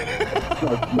right.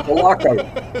 The lockout.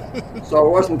 So it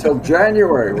wasn't until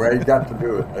January where I got to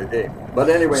do a game. But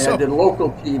anyway, I did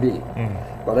local TV.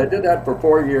 But I did that for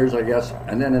 4 years, I guess.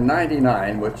 And then in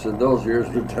 '99, which in those years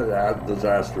were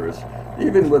disastrous,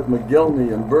 even with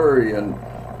McGillney and Burry and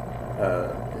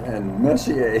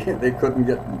Messier, they couldn't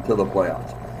get to the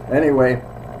playoffs. Anyway,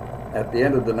 at the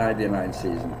end of the '99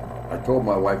 season, I told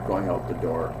my wife going out the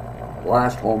door,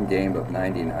 last home game of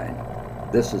 '99,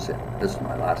 this is it. This is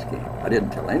my last game. I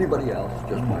didn't tell anybody else,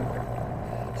 just my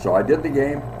wife. So I did the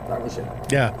game. That was it.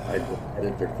 Yeah. I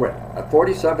decided to quit.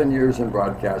 47 years in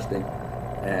broadcasting,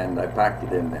 and I packed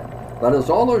it in then. But as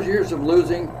all those years of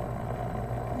losing,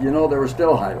 you know, there were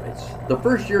still highlights. The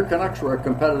first year Canucks were a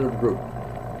competitive group.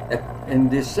 In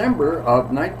December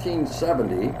of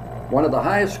 1970, one of the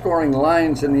highest scoring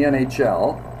lines in the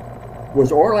NHL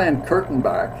was Orland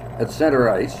Kurtenbach at center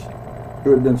ice,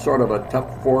 who had been sort of a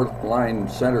tough fourth line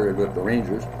center with the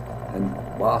Rangers and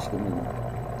Boston.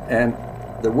 And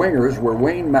the wingers were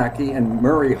Wayne Mackey and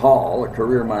Murray Hall, a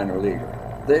career minor leaguer.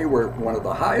 They were one of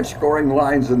the highest scoring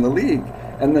lines in the league.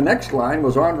 And the next line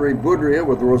was Andre Boudria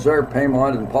with Rosaire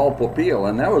Paymont and Paul Popiel,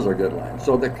 and that was a good line.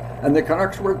 So the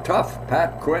Canucks were tough.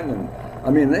 Pat Quinn, and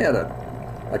I mean, they had a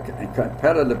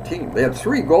competitive team. They had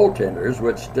 3 goaltenders,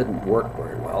 which didn't work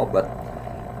very well, but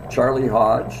Charlie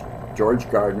Hodge, George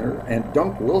Gardner, and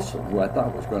Dunk Wilson, who I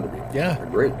thought was going to be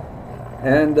great.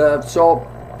 And so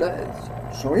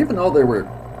even though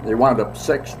they wound up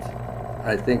 6th,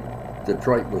 I think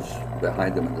Detroit was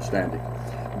behind them in the standings.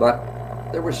 But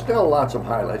there were still lots of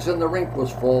highlights, and the rink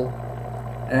was full.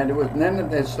 And then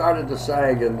it started to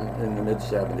sag in the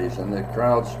mid-'70s, and the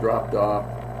crowds dropped off.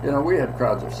 You know, we had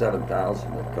crowds of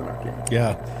 7,000 at Canuck games.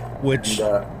 Yeah, which...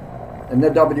 And the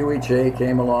WHA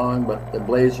came along, but the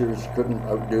Blazers couldn't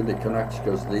outdo the Canucks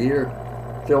because the year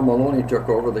Phil Maloney took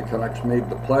over, the Canucks made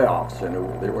the playoffs, and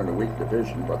they were in a weak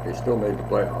division, but they still made the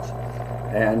playoffs.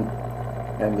 And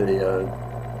the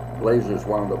Blazers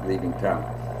wound up leaving town.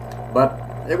 But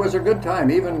it was a good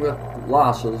time, even with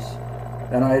losses,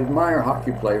 and I admire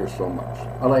hockey players so much.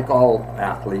 I like all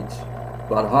athletes,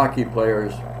 but hockey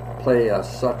players play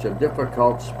such a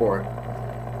difficult sport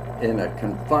in a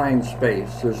confined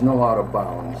space. There's no out of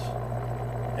bounds.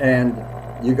 And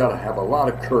you got to have a lot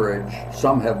of courage.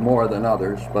 Some have more than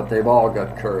others, but they've all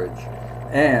got courage.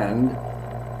 And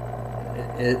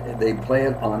they play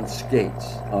it on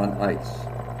skates, on ice.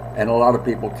 And a lot of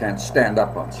people can't stand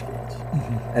up on skates.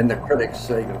 Mm-hmm. And the critics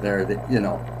say there that, you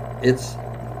know,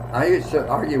 I used to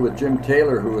argue with Jim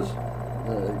Taylor, who was,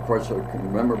 of course, a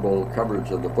memorable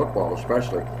coverage of the football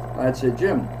especially. I'd say,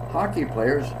 Jim, hockey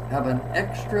players have an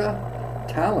extra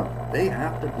talent. They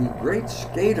have to be great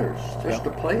skaters just to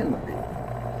play in the league.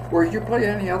 Whereas you play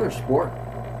any other sport,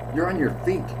 you're on your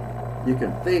feet. You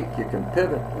can fake, you can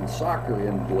pivot in soccer,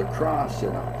 in lacrosse,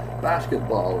 in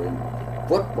basketball, in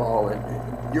football,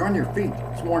 and you're on your feet.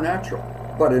 It's more natural.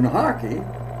 But in hockey,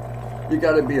 you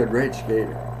got to be a great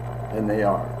skater, and they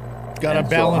are. Got to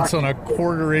balance on a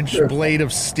quarter-inch blade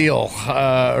of steel,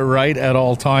 right, at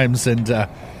all times. And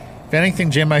if anything,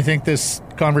 Jim, I think this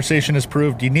conversation has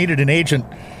proved you needed an agent,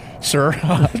 sir,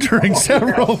 during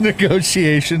several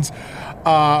negotiations.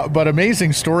 But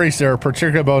amazing stories there,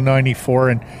 particularly about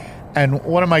 94. And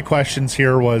one of my questions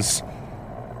here was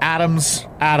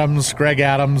Greg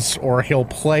Adams, or he'll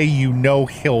play,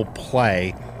 he'll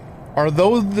play. Are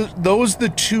those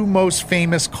the two most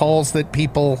famous calls that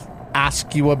people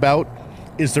ask you about?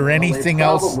 Is there anything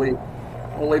else?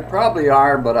 Well, they probably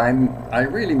are, but I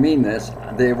really mean this.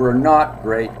 They were not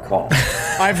great calls.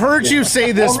 I've heard you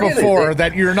say this before,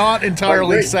 that you're not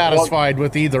entirely satisfied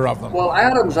with either of them. Well,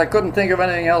 Adams, I couldn't think of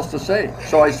anything else to say,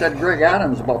 so I said Greg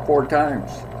Adams about 4 times.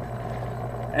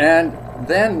 And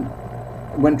then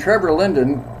when Trevor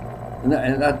Linden,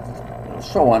 and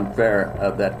that's so unfair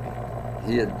that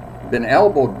he had been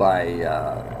elbowed by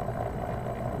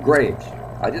Graves.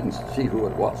 I didn't see who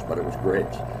it was, but it was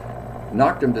Graves.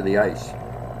 Knocked him to the ice,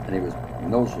 and his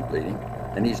nose was bleeding,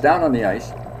 and he's down on the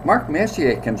ice. Mark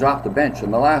Messier comes off the bench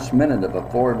in the last minute of a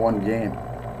 4-1 game,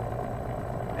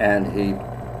 and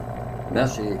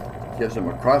Messier gives him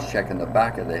a cross-check in the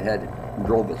back of the head and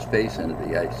drove his face into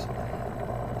the ice.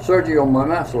 Sergio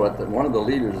Mamasso, one of the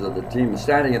leaders of the team,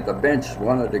 standing at the bench,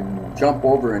 wanted to jump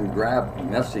over and grab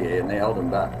Messier, and they held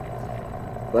him back.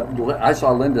 But I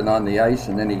saw Linden on the ice,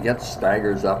 and then he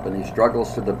staggers up, and he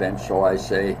struggles to the bench, so I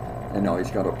say, he's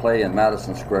going to play in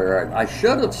Madison Square Garden. I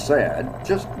should have said,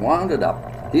 just wound it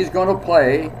up, he's going to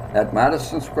play at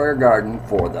Madison Square Garden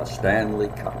for the Stanley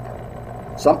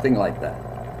Cup. Something like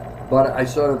that. But I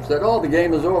sort of said, the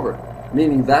game is over,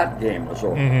 meaning that game was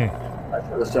over. Mm-hmm. I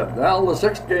should have said, the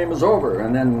 6th game is over,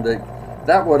 and then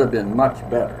that would have been much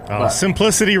better.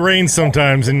 Simplicity reigns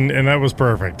sometimes, and that was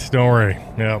perfect. Don't worry.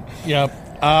 Yep.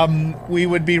 We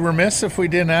would be remiss if we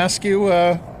didn't ask you,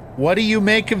 what do you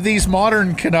make of these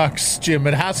modern Canucks, Jim?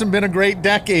 It hasn't been a great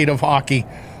decade of hockey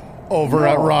over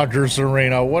at Rogers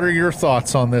Arena. What are your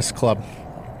thoughts on this club?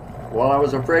 Well, I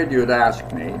was afraid you'd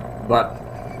ask me, but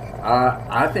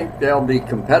I think they'll be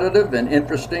competitive and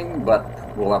interesting, but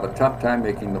we'll have a tough time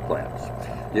making the playoffs.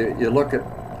 You look at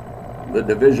the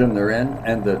division they're in,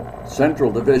 and the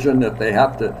Central Division, if they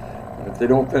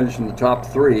don't finish in the top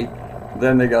 3,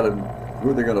 then they got to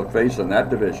who they're going to face in that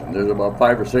division. There's about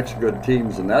 5 or 6 good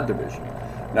teams in that division.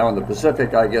 Now in the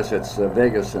Pacific, I guess it's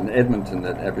Vegas and Edmonton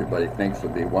that everybody thinks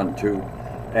would be 1-2.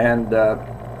 And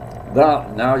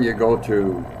now you go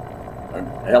to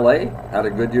LA, had a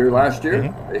good year last year.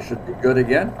 Mm-hmm. They should be good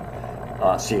again.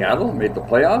 Seattle made the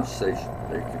playoffs.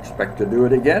 They expect to do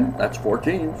it again. That's 4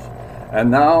 teams. And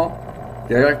now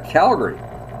they're at Calgary.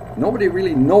 Nobody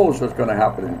really knows what's going to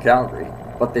happen in Calgary,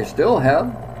 but they still have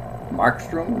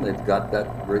Markstrom. They've got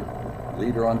that great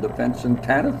leader on defense in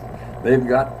Tanev. They've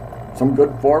got some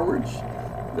good forwards.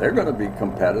 They're going to be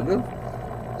competitive.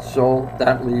 So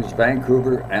that leaves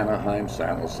Vancouver, Anaheim,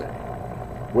 San Jose,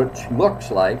 which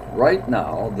looks like right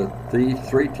now the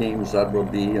 3 teams that will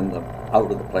be out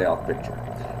of the playoff picture.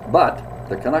 But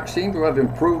the Canucks seem to have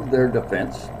improved their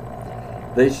defense.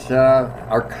 They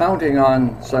are counting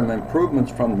on some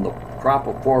improvements from the crop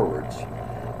of forwards.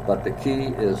 But the key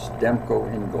is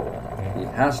Demko in goal. He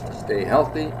has to stay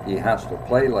healthy. He has to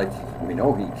play like we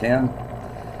know he can.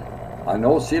 I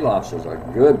know Seeloff's is a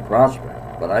good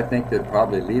prospect, but I think they'd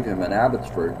probably leave him in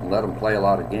Abbotsford and let him play a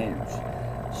lot of games.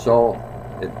 So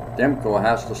Demko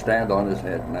has to stand on his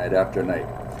head night after night,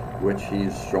 which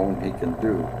he's shown he can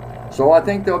do. So I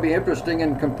think they'll be interesting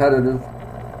and competitive,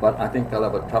 but I think they'll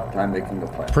have a tough time making the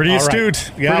playoffs. Pretty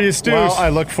astute. Yep. Pretty astute. Well, I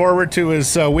look forward to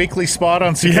his weekly spot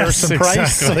on Severson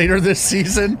Price later this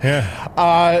season.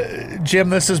 Yeah. Jim,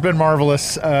 this has been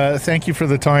marvelous. Thank you for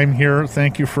the time here.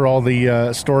 Thank you for all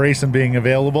the stories and being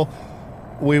available.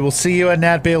 We will see you at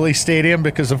Nat Bailey Stadium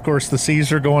because, of course, the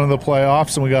Seas are going to the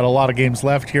playoffs, and we got a lot of games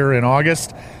left here in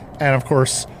August. And, of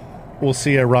course, we'll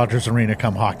see you at Rogers Arena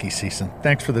come hockey season.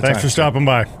 Thanks for the time. Thanks for stopping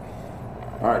by.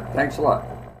 All right. Thanks a lot.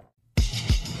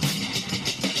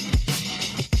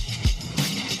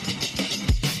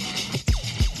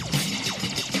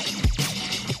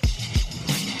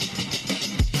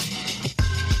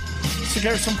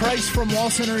 There's some price from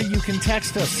Wall Center. You can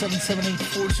text us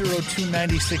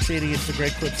 778-402-9680. It's the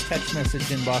Great Clips text message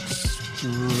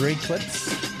inbox. Great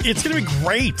Clips. It's going to be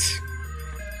great.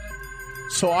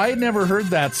 So I had never heard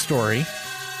that story.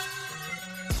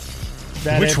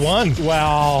 Which one?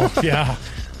 Well, yeah.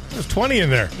 There's 20 in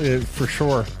there. For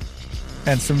sure.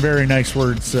 And some very nice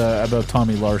words about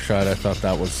Tommy Larshad. I thought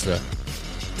that was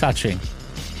touching.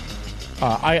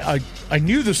 I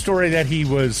knew the story that he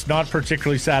was not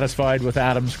particularly satisfied with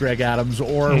Greg Adams,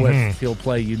 or with he'll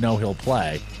play, he'll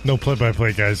play. No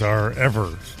play-by-play guys are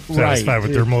ever satisfied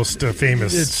with their most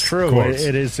famous It's true. quotes.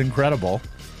 It is incredible.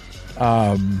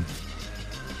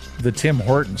 The Tim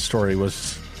Horton story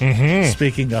was,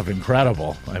 speaking of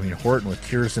incredible, I mean, Horton with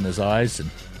tears in his eyes and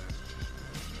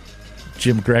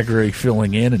Jim Gregory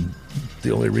filling in, and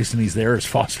the only reason he's there is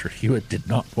Foster Hewitt did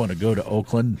not want to go to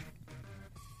Oakland.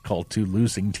 Called two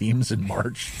losing teams in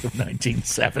March of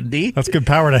 1970. That's good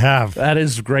power to have. That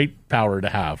is great power to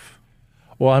have.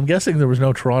 Well, I'm guessing there was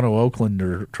no Toronto-Oakland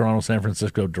or Toronto-San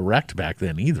Francisco direct back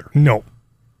then either. No.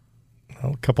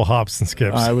 Well, a couple hops and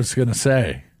skips. I was going to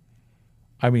say.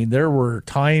 I mean, there were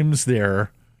times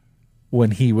there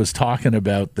when he was talking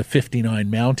about the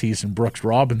 59 Mounties and Brooks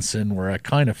Robinson where I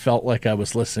kind of felt like I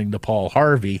was listening to Paul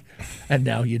Harvey, and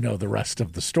now you know the rest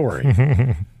of the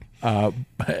story.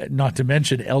 Not to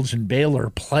mention Elgin Baylor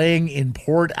playing in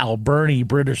Port Alberni,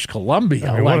 British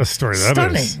Columbia. I mean, what a story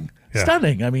that is.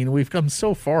 Stunning. I mean, we've come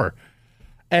so far.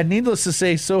 And needless to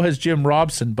say, so has Jim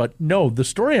Robson. But no, the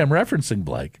story I'm referencing,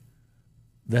 Blake,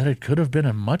 that it could have been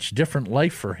a much different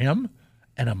life for him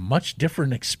and a much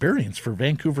different experience for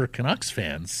Vancouver Canucks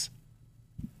fans.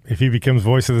 If he becomes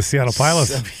voice of the Seattle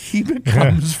Pilots. If he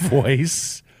becomes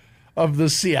voice of the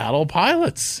Seattle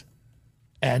Pilots.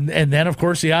 And then, of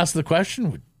course, he asked the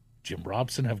question, would Jim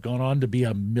Robson have gone on to be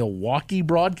a Milwaukee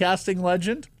broadcasting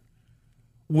legend?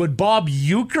 Would Bob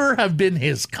Uecker have been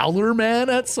his color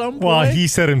man at some point? Well, he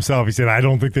said himself, I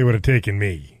don't think they would have taken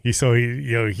me. You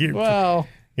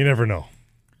never know.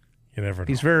 You never know.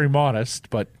 He's very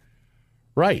modest, but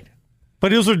right.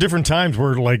 But those are different times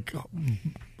where, like,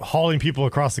 hauling people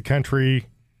across the country,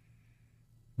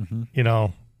 I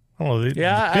don't know.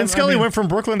 Vin Scully went from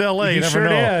Brooklyn to L.A. You never sure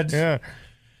know. Did. Yeah.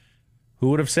 Who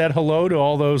would have said hello to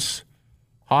all those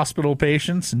hospital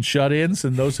patients and shut-ins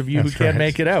and those of you who can't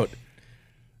make it out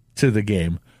to the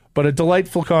game? But a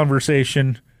delightful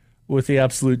conversation with the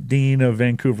absolute dean of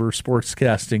Vancouver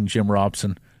sportscasting, Jim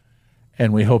Robson,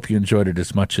 and we hope you enjoyed it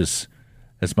as much as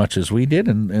we did.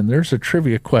 And there's a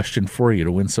trivia question for you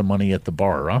to win some money at the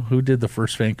bar. Huh? Who did the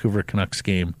first Vancouver Canucks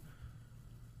game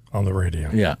on the radio?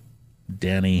 Yeah,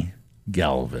 Danny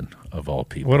Galvin, of all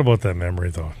people. What about that memory,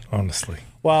 though, honestly?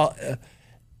 Well,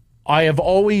 I have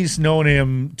always known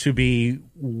him to be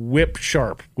whip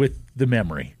sharp with the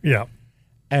memory. Yeah.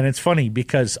 And it's funny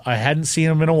because I hadn't seen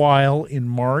him in a while in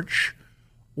March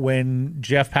when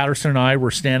Jeff Patterson and I were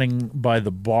standing by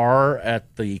the bar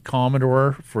at the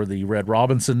Commodore for the Red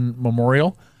Robinson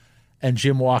Memorial. And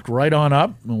Jim walked right on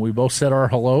up and we both said our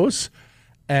hellos.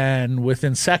 And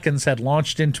within seconds had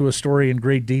launched into a story in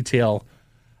great detail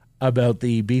about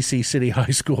the BC City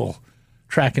High School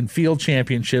track and field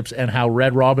championships and how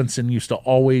Red Robinson used to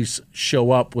always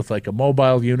show up with like a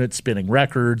mobile unit spinning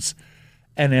records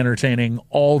and entertaining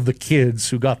all the kids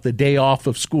who got the day off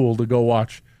of school to go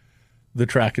watch the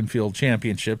track and field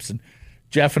championships. And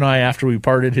Jeff and I, after we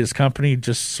parted his company,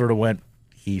 just sort of went,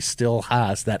 he still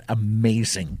has that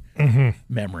amazing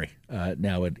memory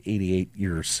now at 88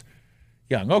 years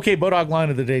young. Okay, Bodog line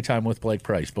of the daytime with Blake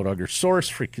Price. Bodog, your source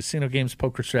for casino games,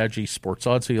 poker strategy, sports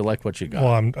odds. So you like what you got?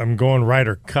 Well, I'm going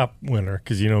Ryder Cup winner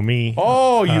because you know me.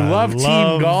 Oh, you love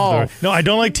team golf. No, I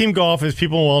don't like team golf, as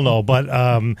people well know. But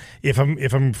if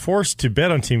I'm forced to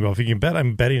bet on team golf, you can bet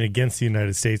I'm betting against the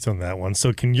United States on that one.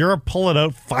 So can Europe pull it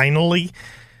out finally?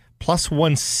 Plus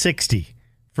 160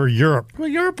 for Europe. Well,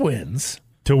 Europe wins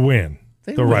to win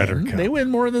the Ryder Cup. They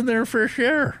win more than their fair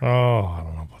share. Oh, I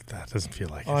don't know. That doesn't feel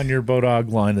like on your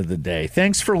Bodog line of the day.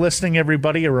 Thanks for listening,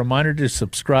 everybody. A reminder to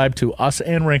subscribe to us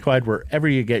and Rinkwide wherever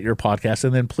you get your podcasts.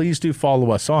 And then please do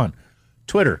follow us on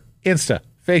Twitter, Insta,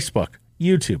 Facebook,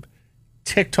 YouTube,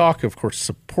 TikTok. Of course,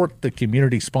 support the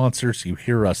community sponsors you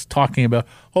hear us talking about.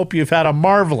 Hope you've had a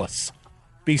marvelous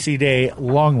BC Day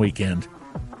long weekend.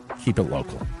 Keep it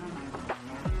local.